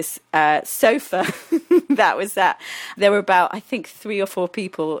behind this sofa that was that. There were about, I think, 3 or 4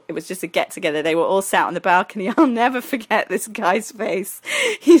 people. It was just a get-together. They were all sat on the balcony. I'll never forget this guy's face.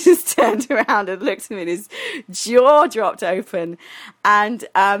 He just turned around and looked at me and his jaw dropped open. And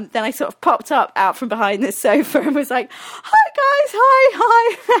then I sort of popped up out from behind this sofa and was like, hi, guys.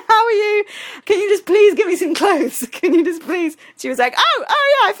 Hi, how are you? Can you just please give me some clothes? Can you just please? She was like, oh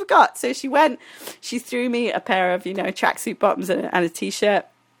yeah, I forgot. So she threw me a pair of, tracksuit bottoms and a t-shirt.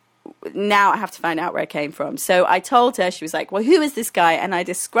 Now I have to find out where it came from. So I told her, she was like, well, who is this guy? And I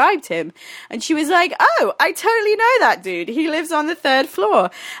described him. And she was like, oh, I totally know that dude. He lives on the 3rd floor.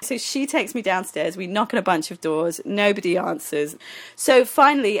 So she takes me downstairs. We knock on a bunch of doors. Nobody answers. So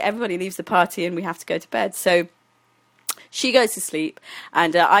finally, everybody leaves the party and we have to go to bed. So she goes to sleep,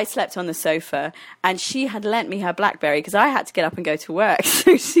 and I slept on the sofa, and she had lent me her BlackBerry because I had to get up and go to work.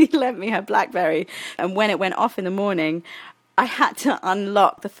 So she lent me her BlackBerry, and when it went off in the morning, I had to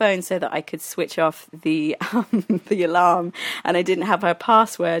unlock the phone so that I could switch off the alarm, and I didn't have her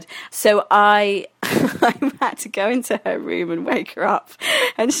password. So I had to go into her room and wake her up,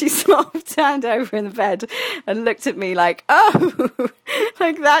 and she sort of turned over in the bed and looked at me like, oh,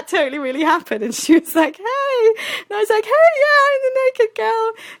 like that totally really happened. And she was like, hey. And I was like, hey, yeah, I'm the naked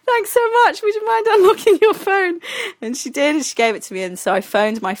girl. Thanks so much. Would you mind unlocking your phone? And she did, and she gave it to me. And so I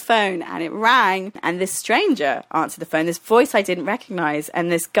phoned my phone, and it rang, and this stranger answered the phone, this voice I didn't recognize.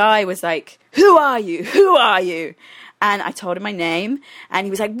 And this guy was like, who are you? Who are you? And I told him my name, and he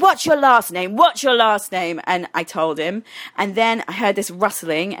was like, what's your last name? What's your last name? And I told him, and then I heard this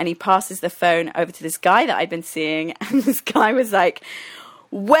rustling, and he passes the phone over to this guy that I'd been seeing, and this guy was like,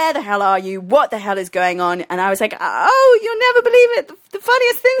 where the hell are you? What the hell is going on? And I was like, oh, you'll never believe it. The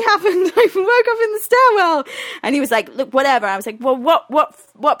funniest thing happened. I woke up in the stairwell. And he was like, look, whatever. I was like, well, what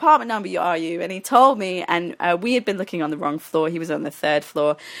apartment number are you? And he told me, and we had been looking on the wrong floor. He was on the 3rd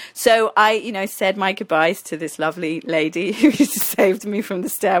floor. So I, said my goodbyes to this lovely lady who saved me from the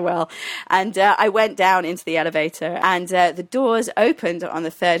stairwell. And I went down into the elevator, and the doors opened on the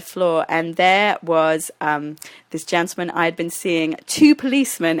 3rd floor. And there was this gentleman I had been seeing, 2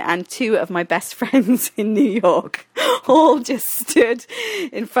 policemen and 2 of my best friends in New York, all just stood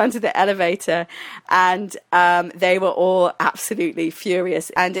in front of the elevator, and they were all absolutely furious.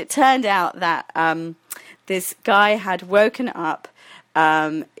 And it turned out that this guy had woken up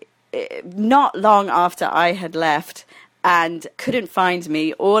not long after I had left and couldn't find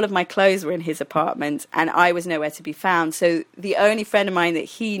me. All of my clothes were in his apartment, and I was nowhere to be found. So the only friend of mine that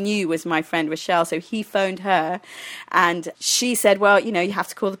he knew was my friend Rochelle. So he phoned her, and she said, well, you have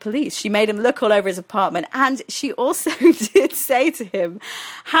to call the police. She made him look all over his apartment, and she also did say to him,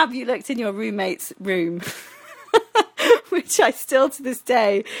 have you looked in your roommate's room? Which I still to this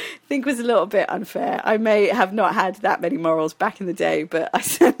day think was a little bit unfair. I may have not had that many morals back in the day, but I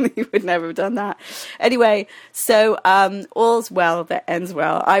certainly would never have done that. Anyway, so all's well that ends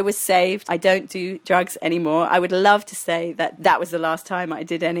well. I was saved. I don't do drugs anymore. I would love to say that was the last time I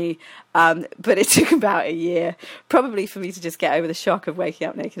did any, but it took about a year, probably for me to just get over the shock of waking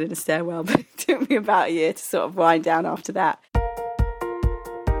up naked in a stairwell, but it took me about a year to sort of wind down after that.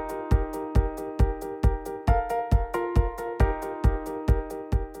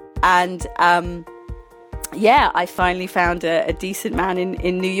 And yeah, I finally found a decent man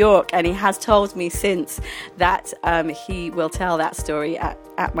in New York, and he has told me since that he will tell that story at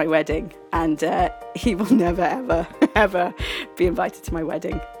my wedding, and he will never, ever, ever be invited to my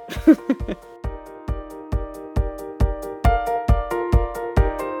wedding.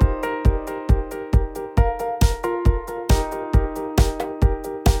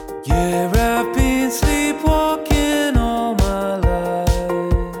 Yeah, I've been sleepwalking all my life,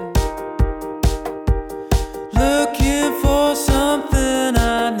 looking for something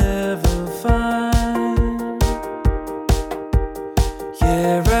I never find.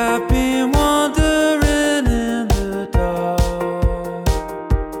 Yeah, I've been wandering in the dark,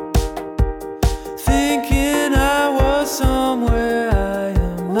 thinking I was somewhere I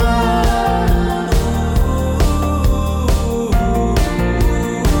am not.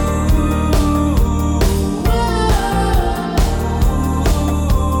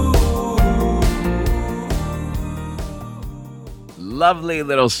 Lovely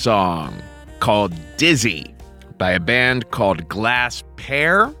little song called Dizzy by a band called Glass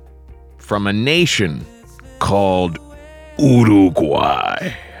Pear from a nation called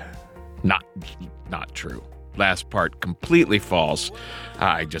Uruguay. Not true. Last part completely false.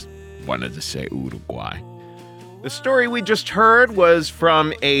 I just wanted to say Uruguay. The story we just heard was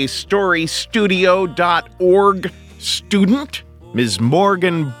from a storystudio.org student, Ms.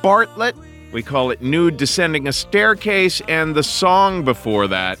 Morgan Bartlett. We call it Nude Descending a Staircase, and the song before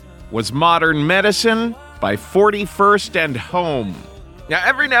that was Modern Medicine by 41st and Home. Now,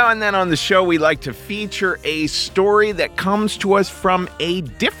 every now and then on the show, we like to feature a story that comes to us from a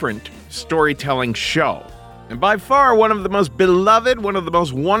different storytelling show. And by far, one of the most beloved, one of the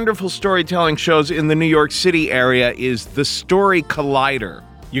most wonderful storytelling shows in the New York City area is The Story Collider.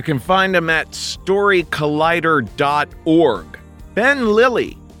 You can find them at storycollider.org. Ben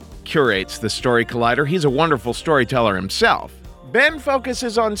Lilly curates The Story Collider. He's a wonderful storyteller himself. Ben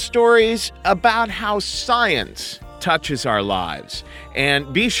focuses on stories about how science touches our lives.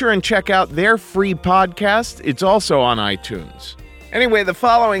 And be sure and check out their free podcast. It's also on iTunes. Anyway, the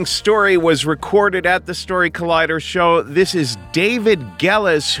following story was recorded at the Story Collider show. This is David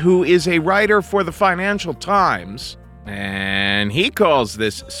Gellis, who is a writer for the Financial Times. And he calls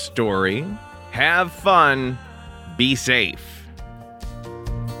this story, Have Fun, Be Safe.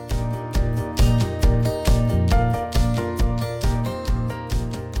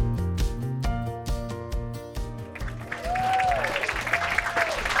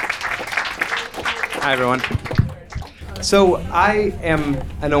 Hi, everyone. So I am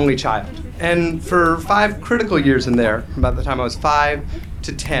an only child, and for 5 critical years in there, from about the time I was 5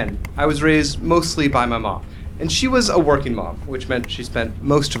 to 10, I was raised mostly by my mom. And she was a working mom, which meant she spent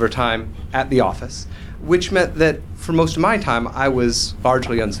most of her time at the office, which meant that for most of my time, I was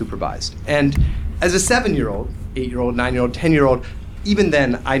largely unsupervised. And as a 7-year-old, 8-year-old, 9-year-old, 10-year-old, even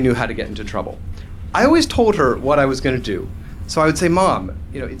then, I knew how to get into trouble. I always told her what I was going to do. So I would say, Mom,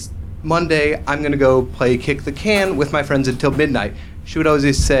 it's Monday, I'm going to go play kick the can with my friends until midnight. She would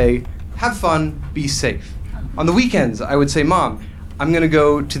always say, have fun, be safe. On the weekends, I would say, Mom, I'm going to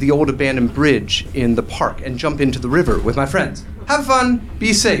go to the old abandoned bridge in the park and jump into the river with my friends. Have fun,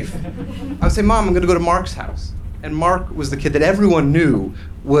 be safe. I would say, Mom, I'm going to go to Mark's house. And Mark was the kid that everyone knew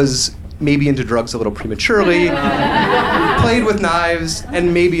was maybe into drugs a little prematurely, played with knives,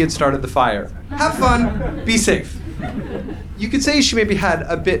 and maybe had started the fire. Have fun, be safe. You could say she maybe had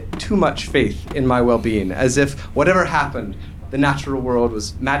a bit too much faith in my well-being, as if whatever happened, the natural world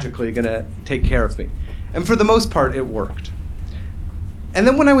was magically going to take care of me. And for the most part, it worked. And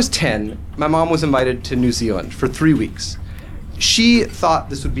then when I was 10, my mom was invited to New Zealand for 3 weeks. She thought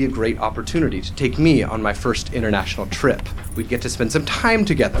this would be a great opportunity to take me on my first international trip. We'd get to spend some time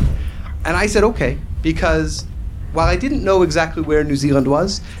together. And I said, okay, because while I didn't know exactly where New Zealand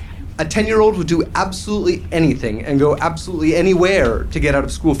was, a 10-year-old would do absolutely anything and go absolutely anywhere to get out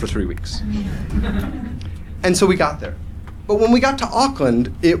of school for 3 weeks. And so we got there. But when we got to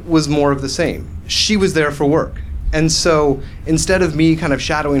Auckland, it was more of the same. She was there for work. And so instead of me kind of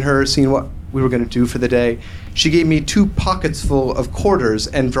shadowing her, seeing what we were going to do for the day, she gave me 2 pockets full of quarters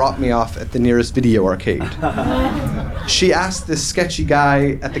and dropped me off at the nearest video arcade. She asked this sketchy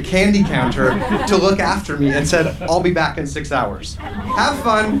guy at the candy counter to look after me and said, I'll be back in 6 hours. Have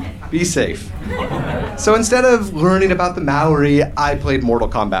fun, be safe. So instead of learning about the Maori, I played Mortal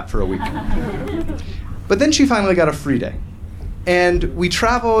Kombat for a week. But then she finally got a free day. And we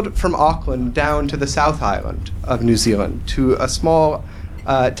traveled from Auckland down to the South Island of New Zealand to a small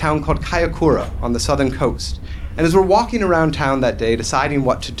town called Kaiakura on the southern coast. And as we're walking around town that day, deciding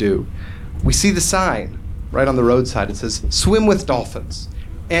what to do, we see the sign right on the roadside. It says, swim with dolphins.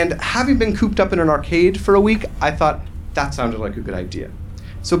 And having been cooped up in an arcade for a week, I thought that sounded like a good idea.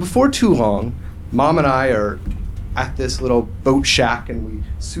 So before too long, Mom and I are at this little boat shack, and we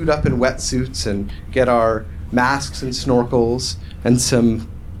suit up in wetsuits and get our masks and snorkels and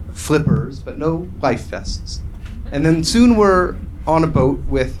some flippers, but no life vests. And then soon we're on a boat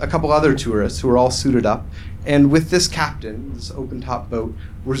with a couple other tourists who are all suited up. And with this captain, this open-top boat,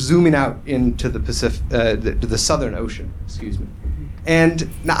 we're zooming out into the the Southern Ocean, excuse me. And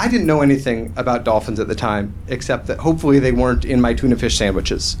now I didn't know anything about dolphins at the time, except that hopefully they weren't in my tuna fish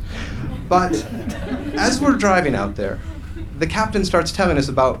sandwiches. But as we're driving out there, the captain starts telling us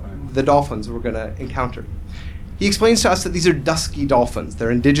about the dolphins we're going to encounter. He explains to us that these are dusky dolphins.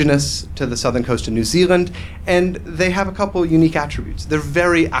 They're indigenous to the southern coast of New Zealand, and they have a couple unique attributes. They're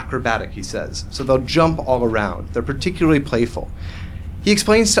very acrobatic, he says, so they'll jump all around. They're particularly playful. He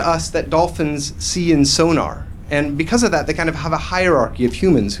explains to us that dolphins see in sonar, and because of that, they kind of have a hierarchy of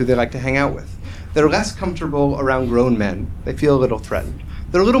humans who they like to hang out with. They're less comfortable around grown men. They feel a little threatened.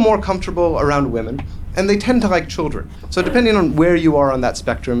 They're a little more comfortable around women, and they tend to like children. So depending on where you are on that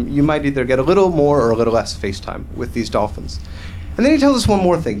spectrum, you might either get a little more or a little less face time with these dolphins. And then he tells us one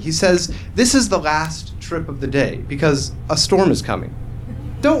more thing. He says, this is the last trip of the day because a storm is coming.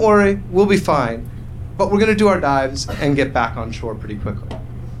 Don't worry, we'll be fine, but we're going to do our dives and get back on shore pretty quickly.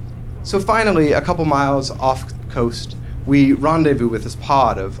 So finally, a couple miles off the coast, we rendezvous with this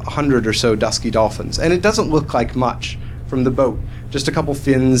pod of 100 or so dusky dolphins, and it doesn't look like much from the boat. Just a couple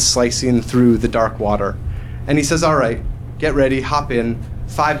fins slicing through the dark water. And he says, all right, get ready, hop in,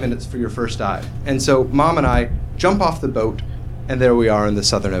 5 minutes for your first dive. And so Mom and I jump off the boat, and there we are in the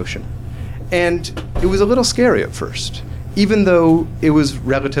Southern Ocean. And it was a little scary at first. Even though it was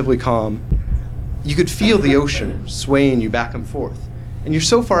relatively calm, you could feel the ocean swaying you back and forth. And you're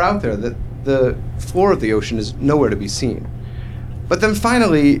so far out there that the floor of the ocean is nowhere to be seen. But then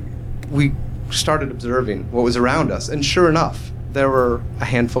finally, we started observing what was around us, and sure enough, there were a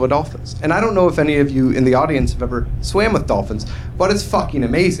handful of dolphins. And I don't know if any of you in the audience have ever swam with dolphins, but it's fucking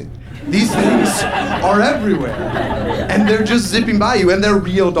amazing. These things are everywhere, and they're just zipping by you, and they're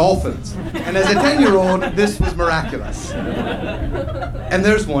real dolphins. And as a 10-year-old, this was miraculous. And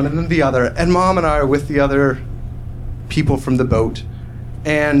there's one, and then the other, and Mom and I are with the other people from the boat,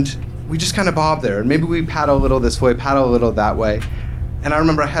 and we just kind of bob there, and maybe we paddle a little this way, paddle a little that way. And I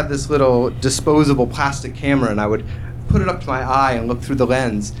remember I had this little disposable plastic camera, and I would put it up to my eye and look through the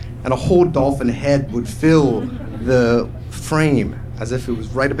lens, and a whole dolphin head would fill the frame as if it was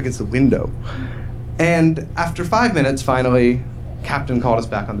right up against the window. And after 5 minutes, finally, Captain called us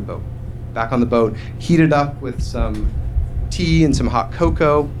back on the boat. Back on the boat, heated up with some tea and some hot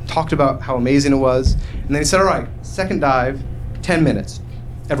cocoa, talked about how amazing it was, and then he said, all right, second dive, 10 minutes.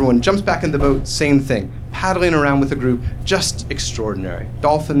 Everyone jumps back in the boat, same thing. Paddling around with a group, just extraordinary.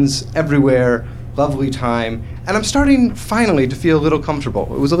 Dolphins everywhere, lovely time. And I'm starting finally to feel a little comfortable.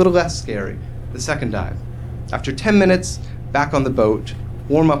 It was a little less scary, the second dive. After 10 minutes, back on the boat,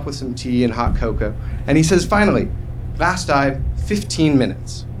 warm up with some tea and hot cocoa. And he says, finally, last dive, 15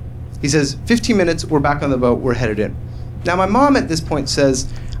 minutes. He says, 15 minutes, we're back on the boat, we're headed in. Now my mom at this point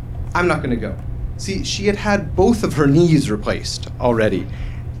says, I'm not gonna go. See, she had had both of her knees replaced already.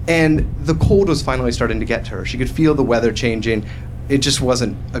 And the cold was finally starting to get to her. She could feel the weather changing. It just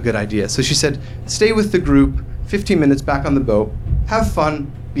wasn't a good idea. So she said, stay with the group, 15 minutes back on the boat, have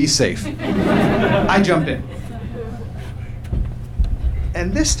fun, be safe. I jump in.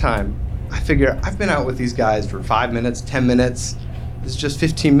 And this time, I figure I've been out with these guys for 5 minutes, 10 minutes. This is just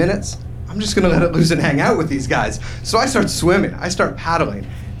 15 minutes. I'm just gonna let it loose and hang out with these guys. So I start swimming, I start paddling.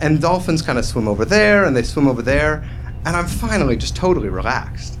 And dolphins kind of swim over there and they swim over there. And I'm finally just totally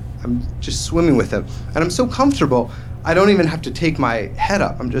relaxed. I'm just swimming with them. And I'm so comfortable, I don't even have to take my head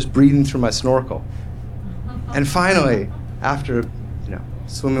up. I'm just breathing through my snorkel. And finally, after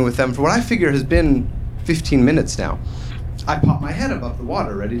swimming with them for what I figure has been 15 minutes now, I pop my head above the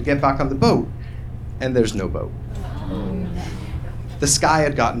water, ready to get back on the boat. And there's no boat. The sky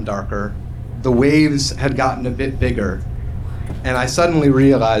had gotten darker. The waves had gotten a bit bigger. And I suddenly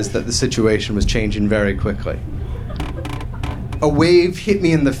realized that the situation was changing very quickly. A wave hit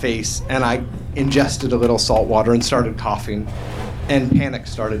me in the face, and I ingested a little salt water and started coughing, and panic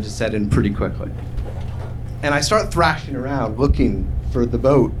started to set in pretty quickly. And I start thrashing around looking for the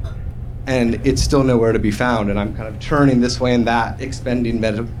boat, and it's still nowhere to be found, and I'm kind of turning this way and that, expending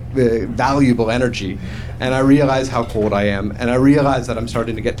valuable energy, and I realize how cold I am, and I realize that I'm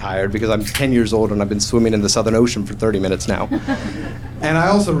starting to get tired because I'm 10 years old and I've been swimming in the Southern Ocean for 30 minutes now. And I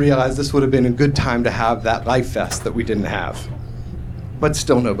also realize this would have been a good time to have that life vest that we didn't have. But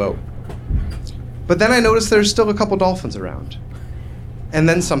still no boat. But then I noticed there's still a couple dolphins around. And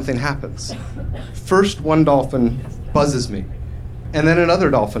then something happens. First, one dolphin buzzes me, and then another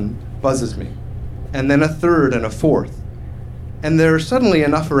dolphin buzzes me, and then a third and a fourth. And there's suddenly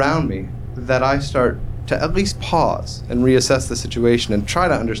enough around me that I start to at least pause and reassess the situation and try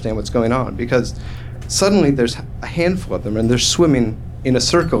to understand what's going on, because suddenly there's a handful of them and they're swimming in a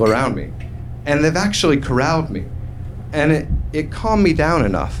circle around me, and they've actually corralled me. And it calmed me down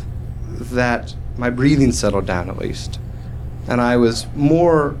enough that my breathing settled down at least. And I was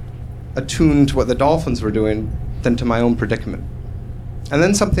more attuned to what the dolphins were doing than to my own predicament. And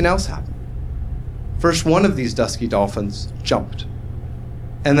then something else happened. First, one of these dusky dolphins jumped.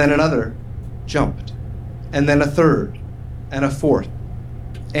 And then another jumped. And then a third and a fourth.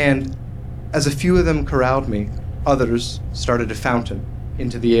 And as a few of them corralled me, others started to fountain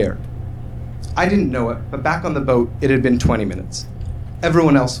into the air. I didn't know it, but back on the boat, it had been 20 minutes.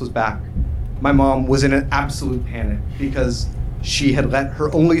 Everyone else was back. My mom was in an absolute panic because she had let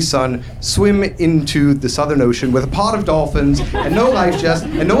her only son swim into the Southern Ocean with a pod of dolphins and no life vest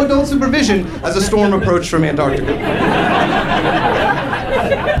and no adult supervision as a storm approached from Antarctica.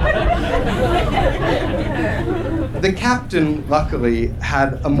 The captain, luckily,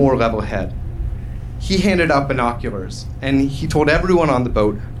 had a more level head. He handed out binoculars, and he told everyone on the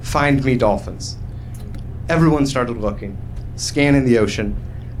boat, "Find me dolphins." Everyone started looking, scanning the ocean,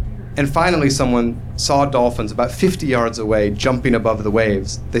 and finally someone saw dolphins about 50 yards away, jumping above the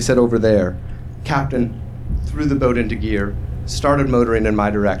waves. They said, "Over there." Captain threw the boat into gear, started motoring in my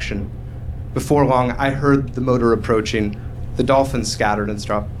direction. Before long, I heard the motor approaching. The dolphins scattered and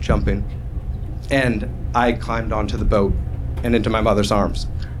stopped jumping, and I climbed onto the boat and into my mother's arms.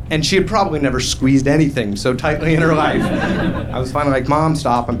 And she had probably never squeezed anything so tightly in her life. I was finally like, "Mom,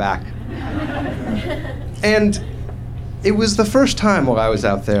 stop, I'm back." And it was the first time while I was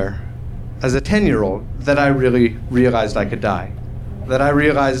out there, as a 10-year-old, that I really realized I could die. That I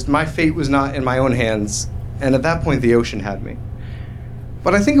realized my fate was not in my own hands, and at that point the ocean had me.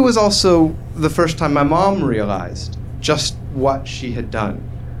 But I think it was also the first time my mom realized just what she had done.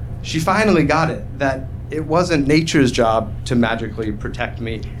 She finally got it, that it wasn't nature's job to magically protect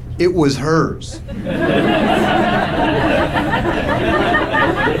me. It was hers.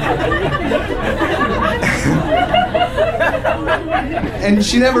 And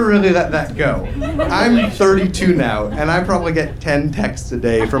she never really let that go. I'm 32 now, and I probably get 10 texts a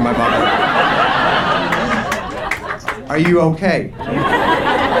day from my mother. "Are you okay?"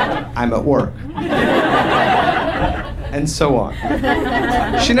 "I'm at work." And so on.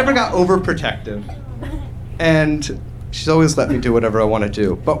 She never got overprotective, and she's always let me do whatever I want to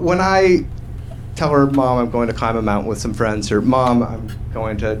do. But when I tell her, "Mom, I'm going to climb a mountain with some friends," or "Mom, I'm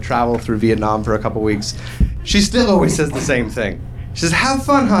going to travel through Vietnam for a couple weeks," she still always says the same thing. She says, "Have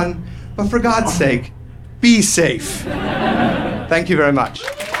fun, hon, but for God's sake, be safe." Thank you very much.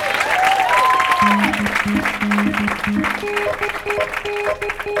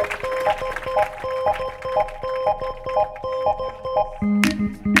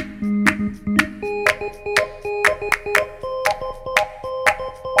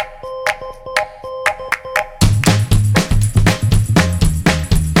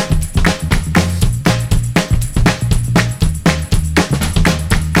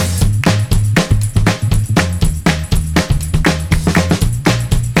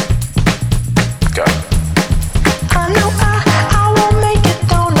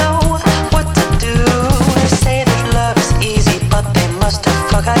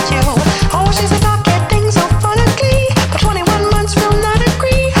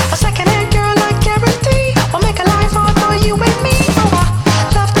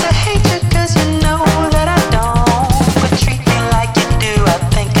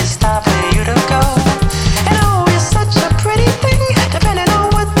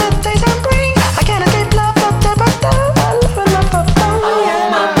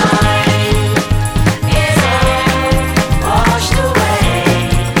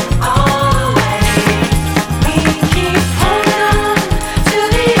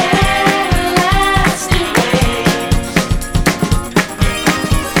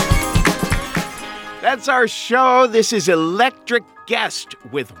 That's our show. This is Electric Guest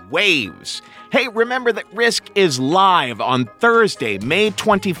with Waves. Hey, remember that Risk is live on Thursday, May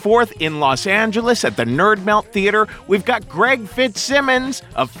 24th in Los Angeles at the Nerd Melt Theater. We've got Greg Fitzsimmons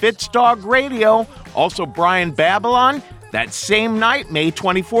of Fitzdog Radio, also Brian Babylon. That same night, May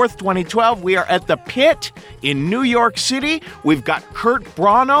 24th, 2012, we are at the Pit in New York City. We've got Kurt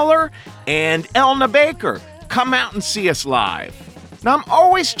Braunohler and Elna Baker. Come out and see us live. Now, I'm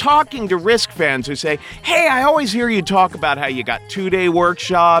always talking to Risk fans who say, hey, I always hear you talk about how you got 2-day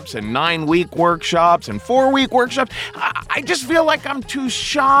workshops and 9-week workshops and 4-week workshops. I just feel like I'm too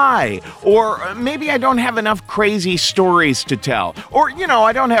shy. Or maybe I don't have enough crazy stories to tell. Or,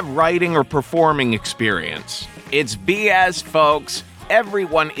 I don't have writing or performing experience. It's BS, folks.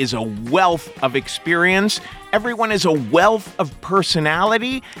 Everyone is a wealth of experience. Everyone is a wealth of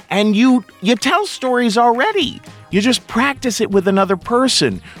personality. And you tell stories already. You just practice it with another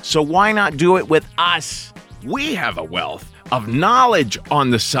person. So why not do it with us? We have a wealth of knowledge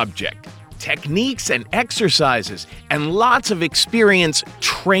on the subject, techniques and exercises, and lots of experience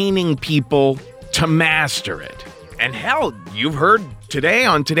training people to master it. And hell, you've heard today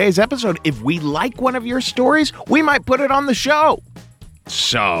on today's episode, if we like one of your stories, we might put it on the show.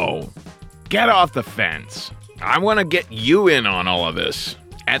 So, get off the fence. I want to get you in on all of this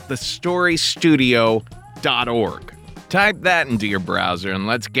at thestorystudio.org. Type that into your browser and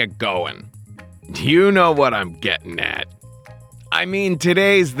let's get going. You know what I'm getting at. I mean,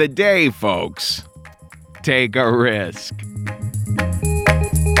 today's the day, folks. Take a risk.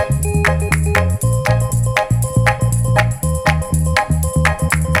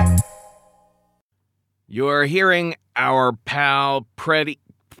 You're hearing our pal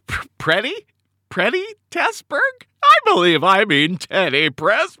Tessberg? I believe I mean Teddy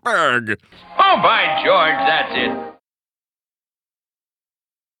Pressberg. Oh, by George, that's it.